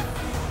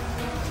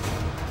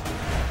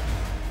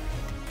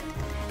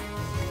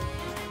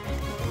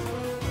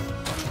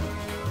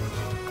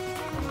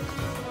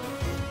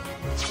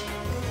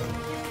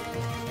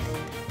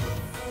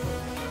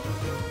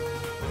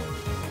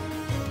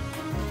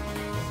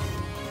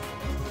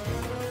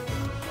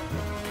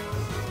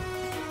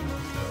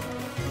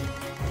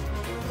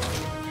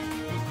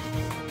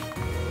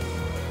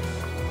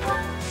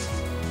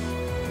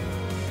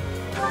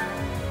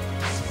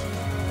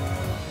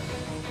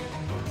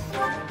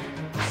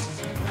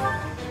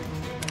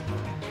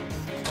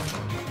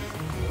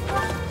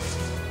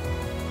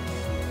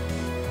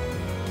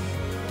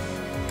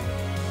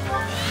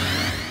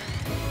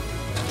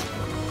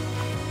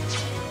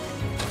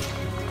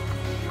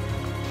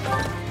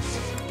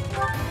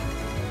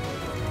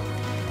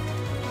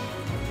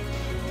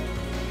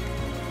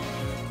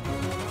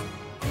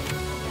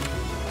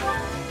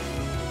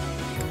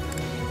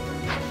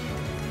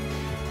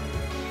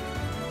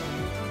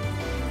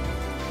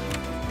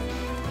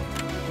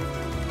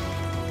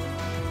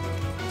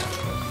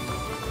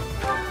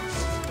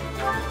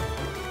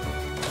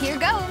 Here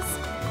goes.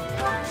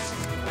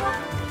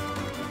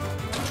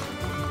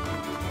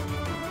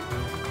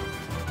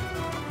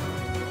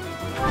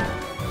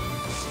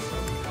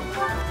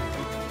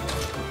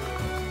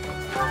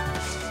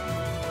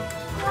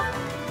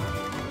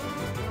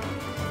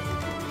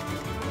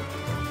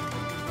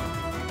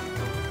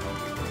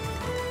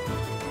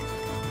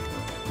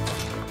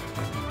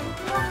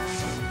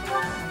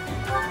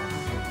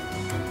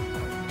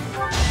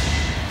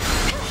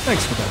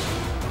 Thanks for that.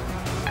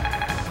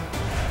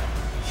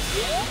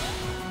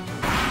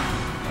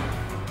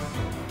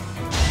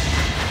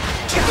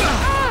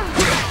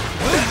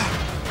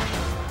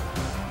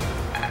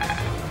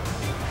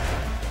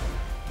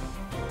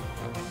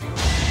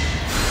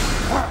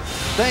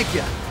 Thank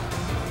you.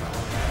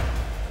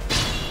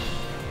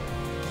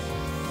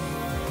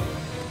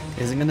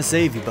 Isn't gonna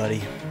save you,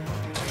 buddy.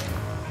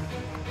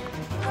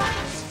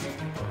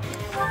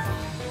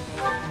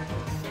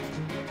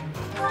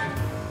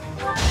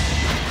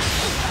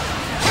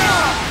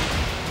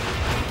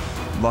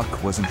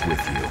 Luck wasn't with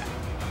you.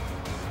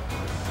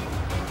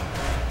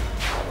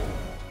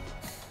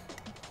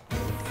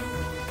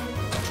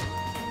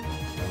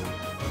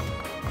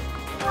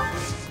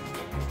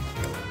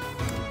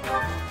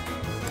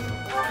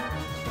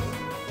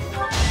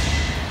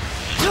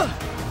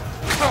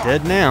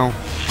 Dead now.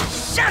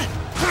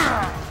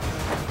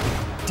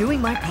 Doing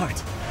my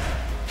part.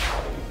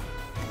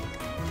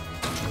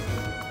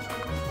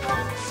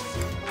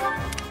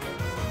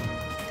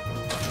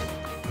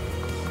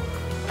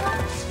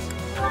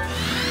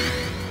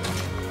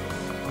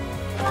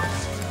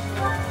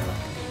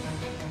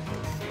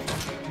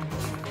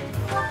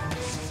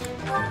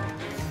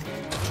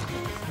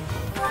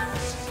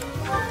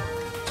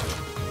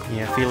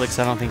 Yeah, Felix,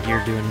 I don't think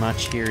you're doing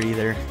much here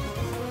either.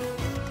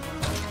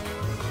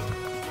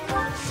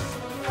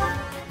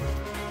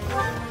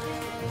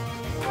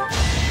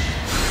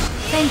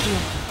 Thank you.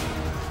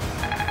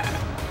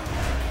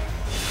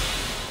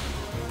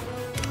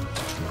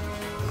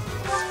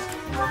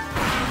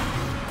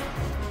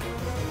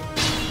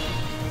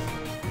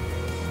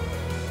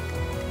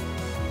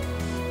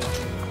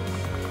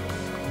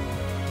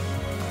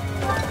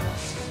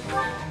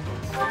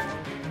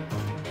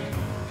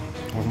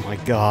 Oh my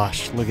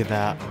gosh, look at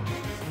that.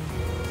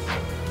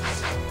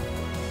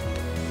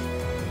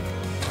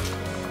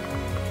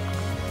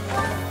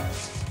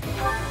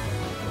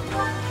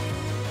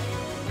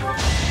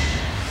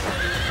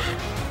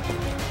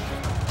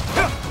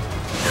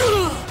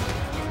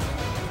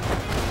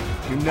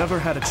 You never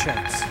had a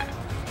chance.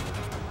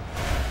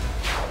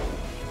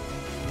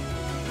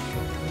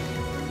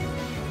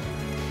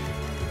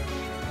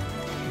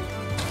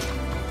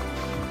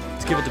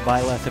 Let's give it to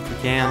Byleth if we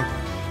can.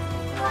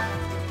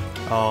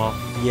 Oh,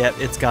 yep,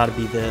 it's gotta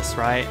be this,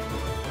 right?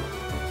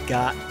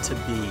 Got to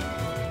be.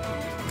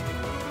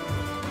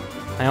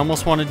 I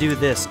almost want to do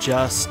this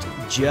just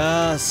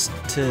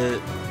to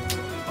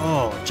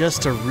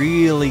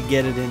really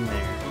get it in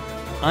there.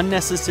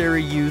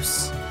 Unnecessary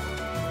use,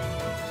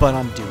 but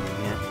I'm doing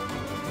it.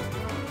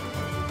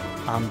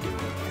 I'm doing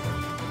it.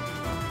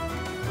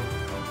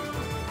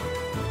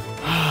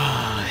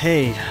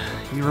 Hey,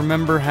 you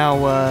remember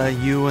how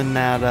you and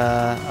that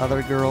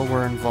other girl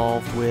were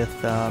involved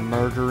with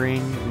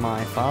murdering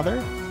my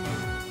father?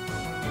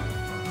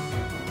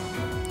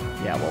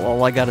 Yeah, well,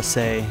 all I gotta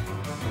say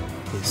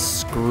is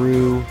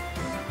screw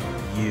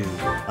you.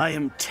 I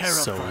am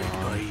terrified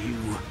by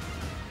you.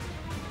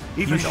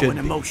 Even though an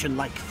emotion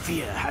like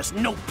fear has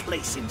no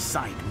place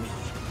inside me,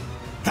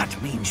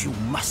 that means you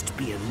must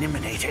be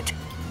eliminated.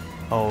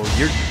 Oh,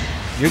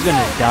 you're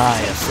gonna die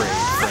afraid,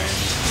 friend.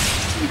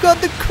 You got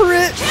the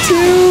crit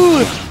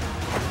too!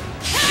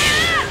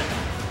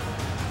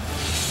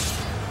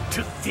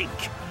 To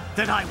think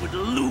that I would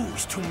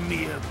lose to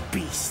mere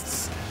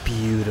beasts.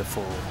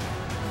 Beautiful.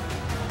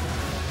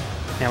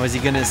 Now is he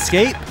gonna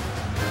escape?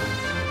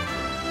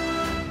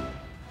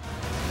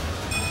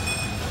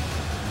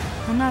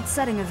 I'm not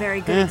setting a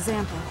very good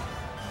example.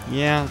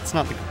 Yeah, it's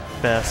not the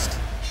best.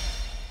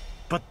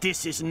 But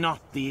this is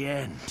not the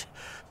end.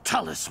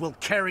 Tullus will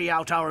carry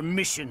out our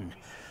mission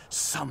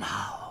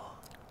somehow.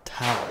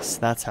 Tullus,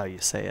 that's how you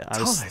say it. I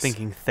was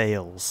thinking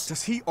Thales.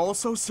 Does he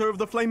also serve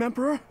the Flame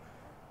Emperor?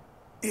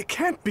 It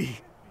can't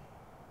be.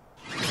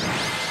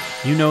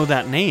 You know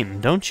that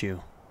name, don't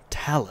you?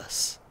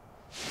 Tullus.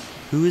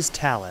 Who is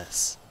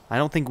Tullus? I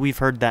don't think we've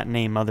heard that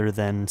name other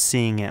than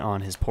seeing it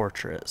on his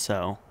portrait,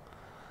 so...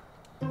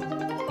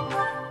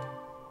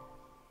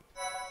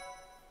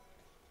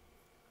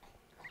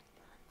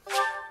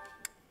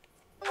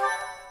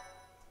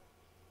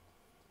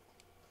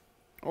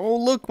 Oh,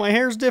 look, my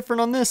hair's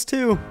different on this,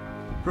 too.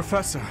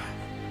 Professor,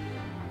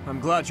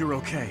 I'm glad you're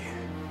okay.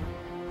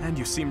 And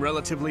you seem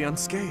relatively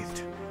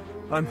unscathed.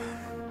 I'm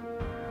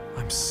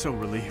so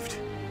relieved.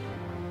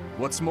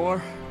 What's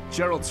more,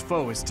 Gerald's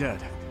foe is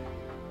dead,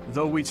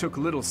 though we took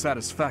little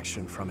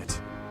satisfaction from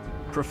it.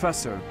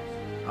 Professor,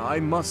 I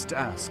must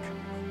ask,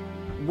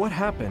 what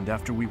happened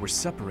after we were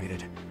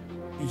separated?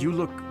 You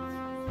look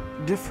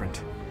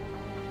different.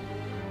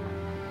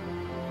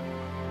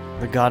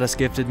 The goddess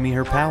gifted me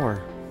her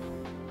power.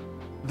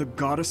 The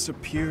goddess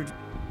appeared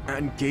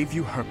and gave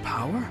you her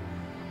power?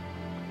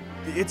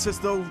 It's as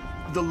though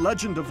the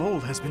legend of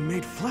old has been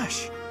made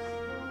flesh.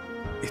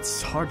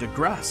 It's hard to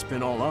grasp,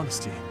 in all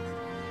honesty.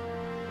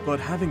 But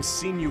having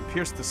seen you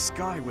pierce the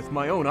sky with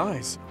my own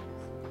eyes,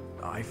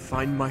 I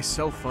find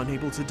myself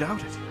unable to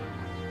doubt it.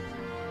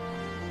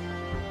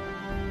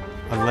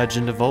 A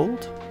legend of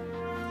old?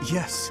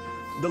 Yes,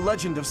 the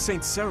legend of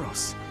Saint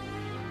Seros.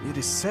 It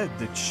is said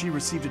that she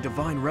received a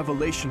divine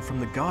revelation from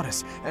the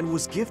goddess and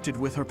was gifted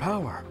with her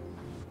power.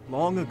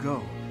 Long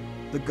ago,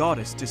 the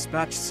goddess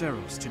dispatched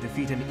Seros to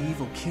defeat an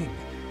evil king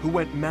who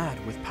went mad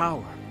with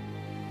power.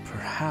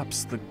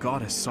 Perhaps the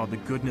goddess saw the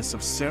goodness of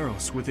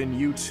Seros within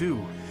you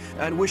too,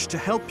 and wished to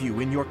help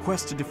you in your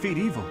quest to defeat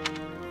evil.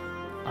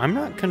 I'm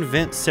not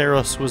convinced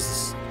Seros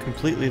was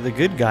completely the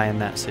good guy in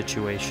that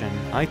situation.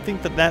 I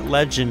think that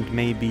legend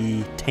may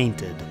be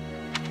tainted.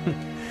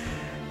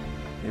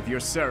 If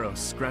you're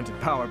Seros, granted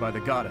power by the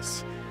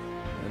goddess,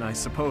 then I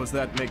suppose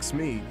that makes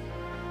me...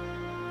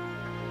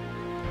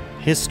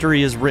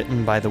 History is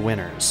written by the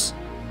winners.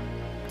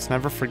 Let's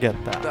never forget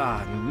that.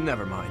 Ah,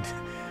 never mind.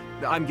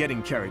 I'm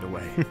getting carried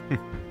away.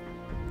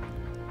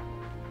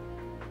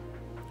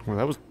 Well,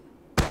 that was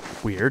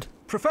weird.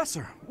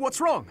 Professor, what's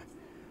wrong?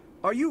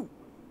 Are you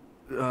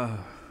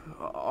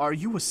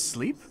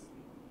asleep?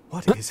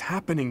 What is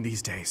happening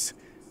these days?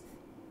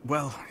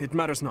 Well, it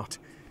matters not.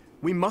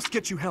 We must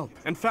get you help,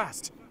 and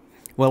fast.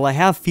 Well, I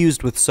have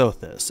fused with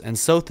Sothis, and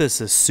Sothis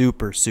is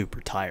super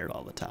tired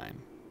all the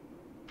time.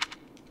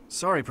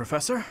 Sorry,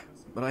 Professor,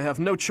 but I have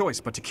no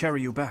choice but to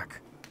carry you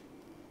back.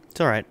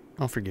 It's alright,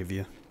 I'll forgive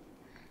you.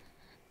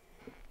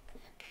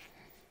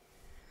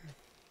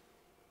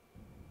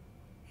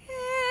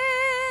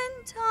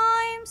 In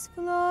time's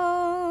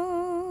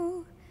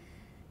flow,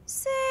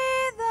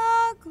 see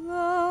the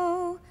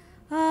glow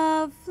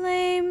of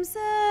flames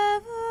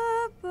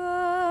ever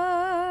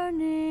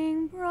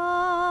burning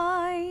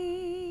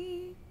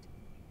bright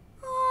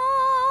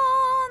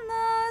on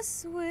the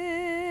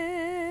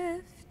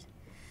swift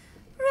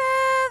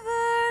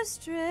rivers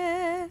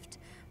drift,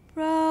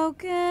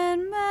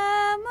 broken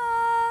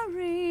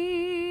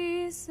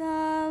memories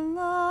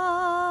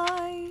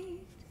alight.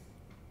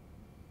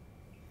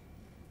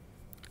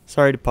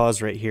 Sorry to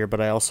pause right here, but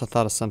I also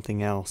thought of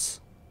something else.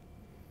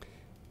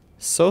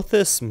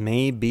 Sothis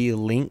may be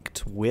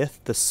linked with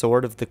the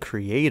Sword of the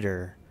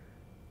Creator,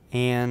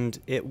 and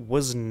it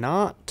was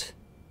not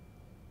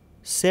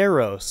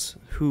Seros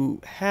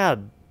who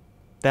had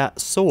that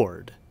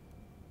sword.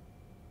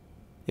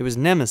 It was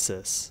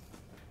Nemesis.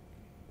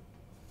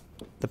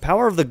 The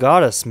power of the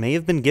goddess may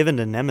have been given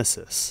to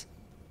Nemesis.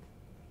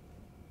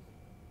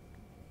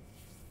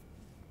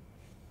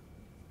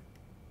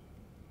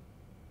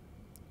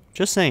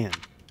 Just saying.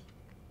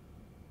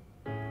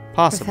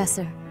 Possible.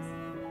 Professor,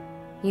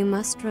 You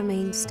must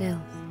remain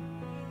still.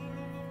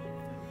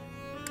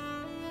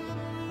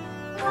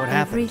 What happened?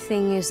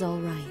 Everything is all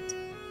right.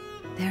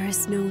 There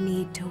is no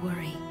need to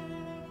worry.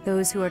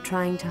 Those who are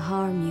trying to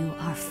harm you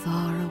are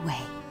far away.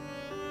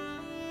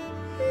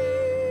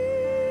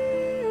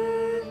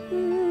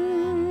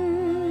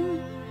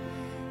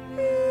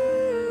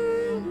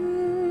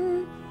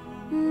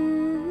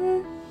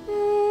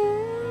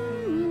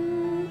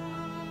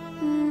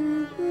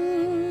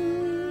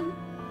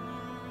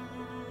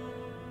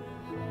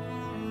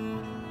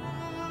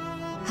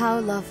 How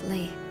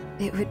lovely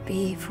it would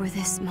be for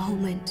this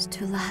moment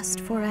to last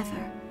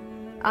forever.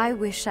 I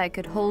wish I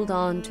could hold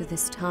on to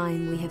this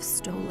time we have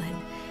stolen,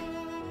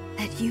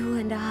 that you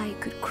and I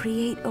could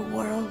create a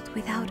world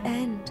without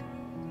end.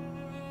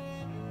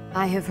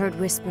 I have heard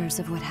whispers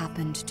of what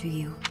happened to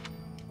you.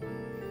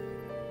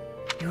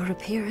 Your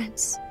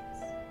appearance.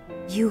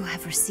 You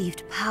have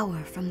received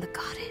power from the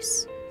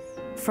goddess.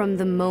 From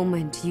the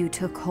moment you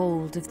took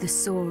hold of the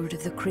sword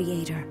of the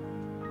Creator,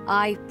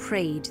 I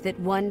prayed that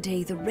one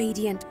day the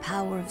radiant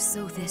power of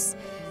Sothis,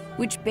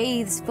 which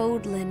bathes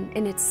Fodlan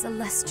in its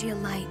celestial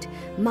light,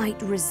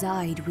 might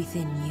reside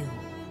within you.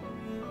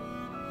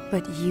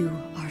 But you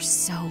are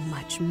so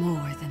much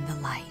more than the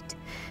light.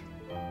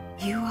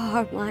 You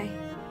are my...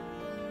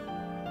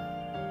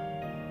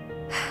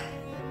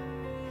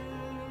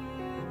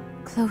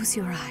 Close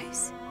your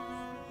eyes,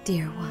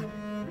 dear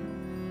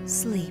one.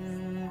 Sleep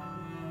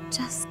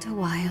just a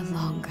while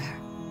longer.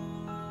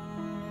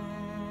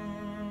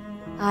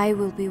 I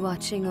will be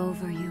watching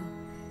over you,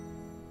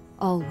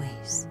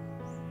 always,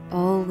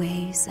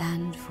 always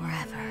and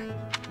forever.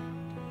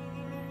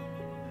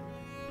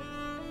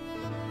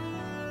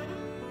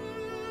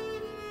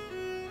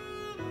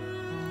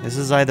 This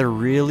is either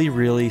really,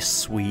 really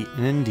sweet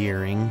and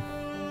endearing,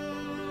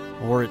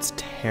 or it's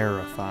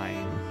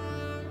terrifying,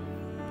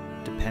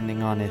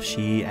 depending on if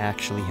she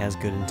actually has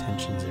good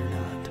intentions or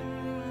not.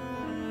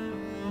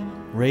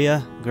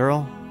 Rhea,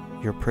 girl,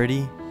 you're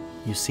pretty,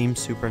 you seem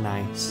super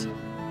nice.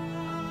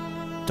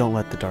 Don't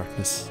let the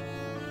darkness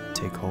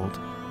take hold.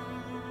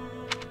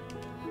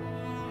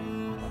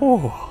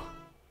 Oh,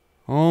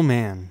 oh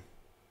man,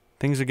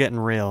 things are getting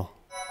real.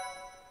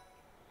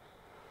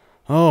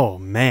 Oh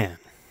man,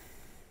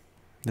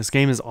 this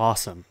game is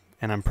awesome,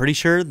 and I'm pretty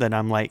sure that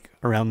I'm like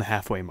around the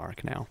halfway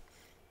mark now.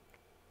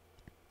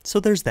 So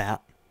there's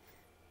that.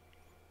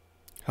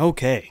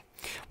 Okay,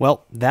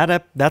 well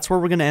that's where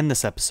we're gonna end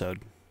this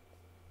episode.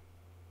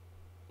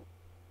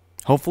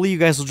 Hopefully you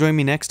guys will join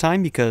me next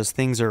time, because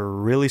things are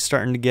really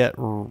starting to get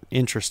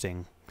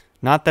interesting.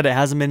 Not that it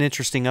hasn't been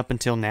interesting up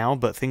until now,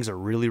 but things are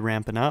really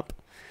ramping up,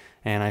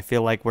 and I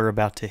feel like we're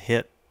about to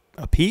hit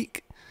a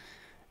peak.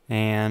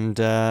 And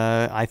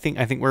I think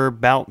we're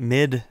about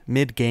mid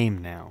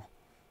game now.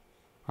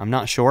 I'm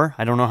not sure.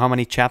 I don't know how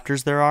many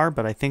chapters there are,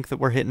 but I think that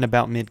we're hitting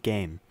about mid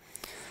game,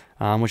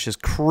 which is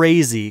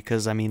crazy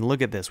because I mean,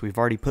 look at this. We've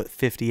already put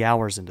 50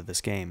 hours into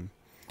this game.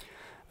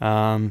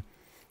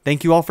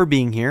 Thank you all for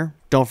being here.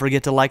 Don't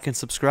forget to like and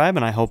subscribe,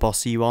 and I hope I'll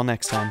see you all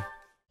next time.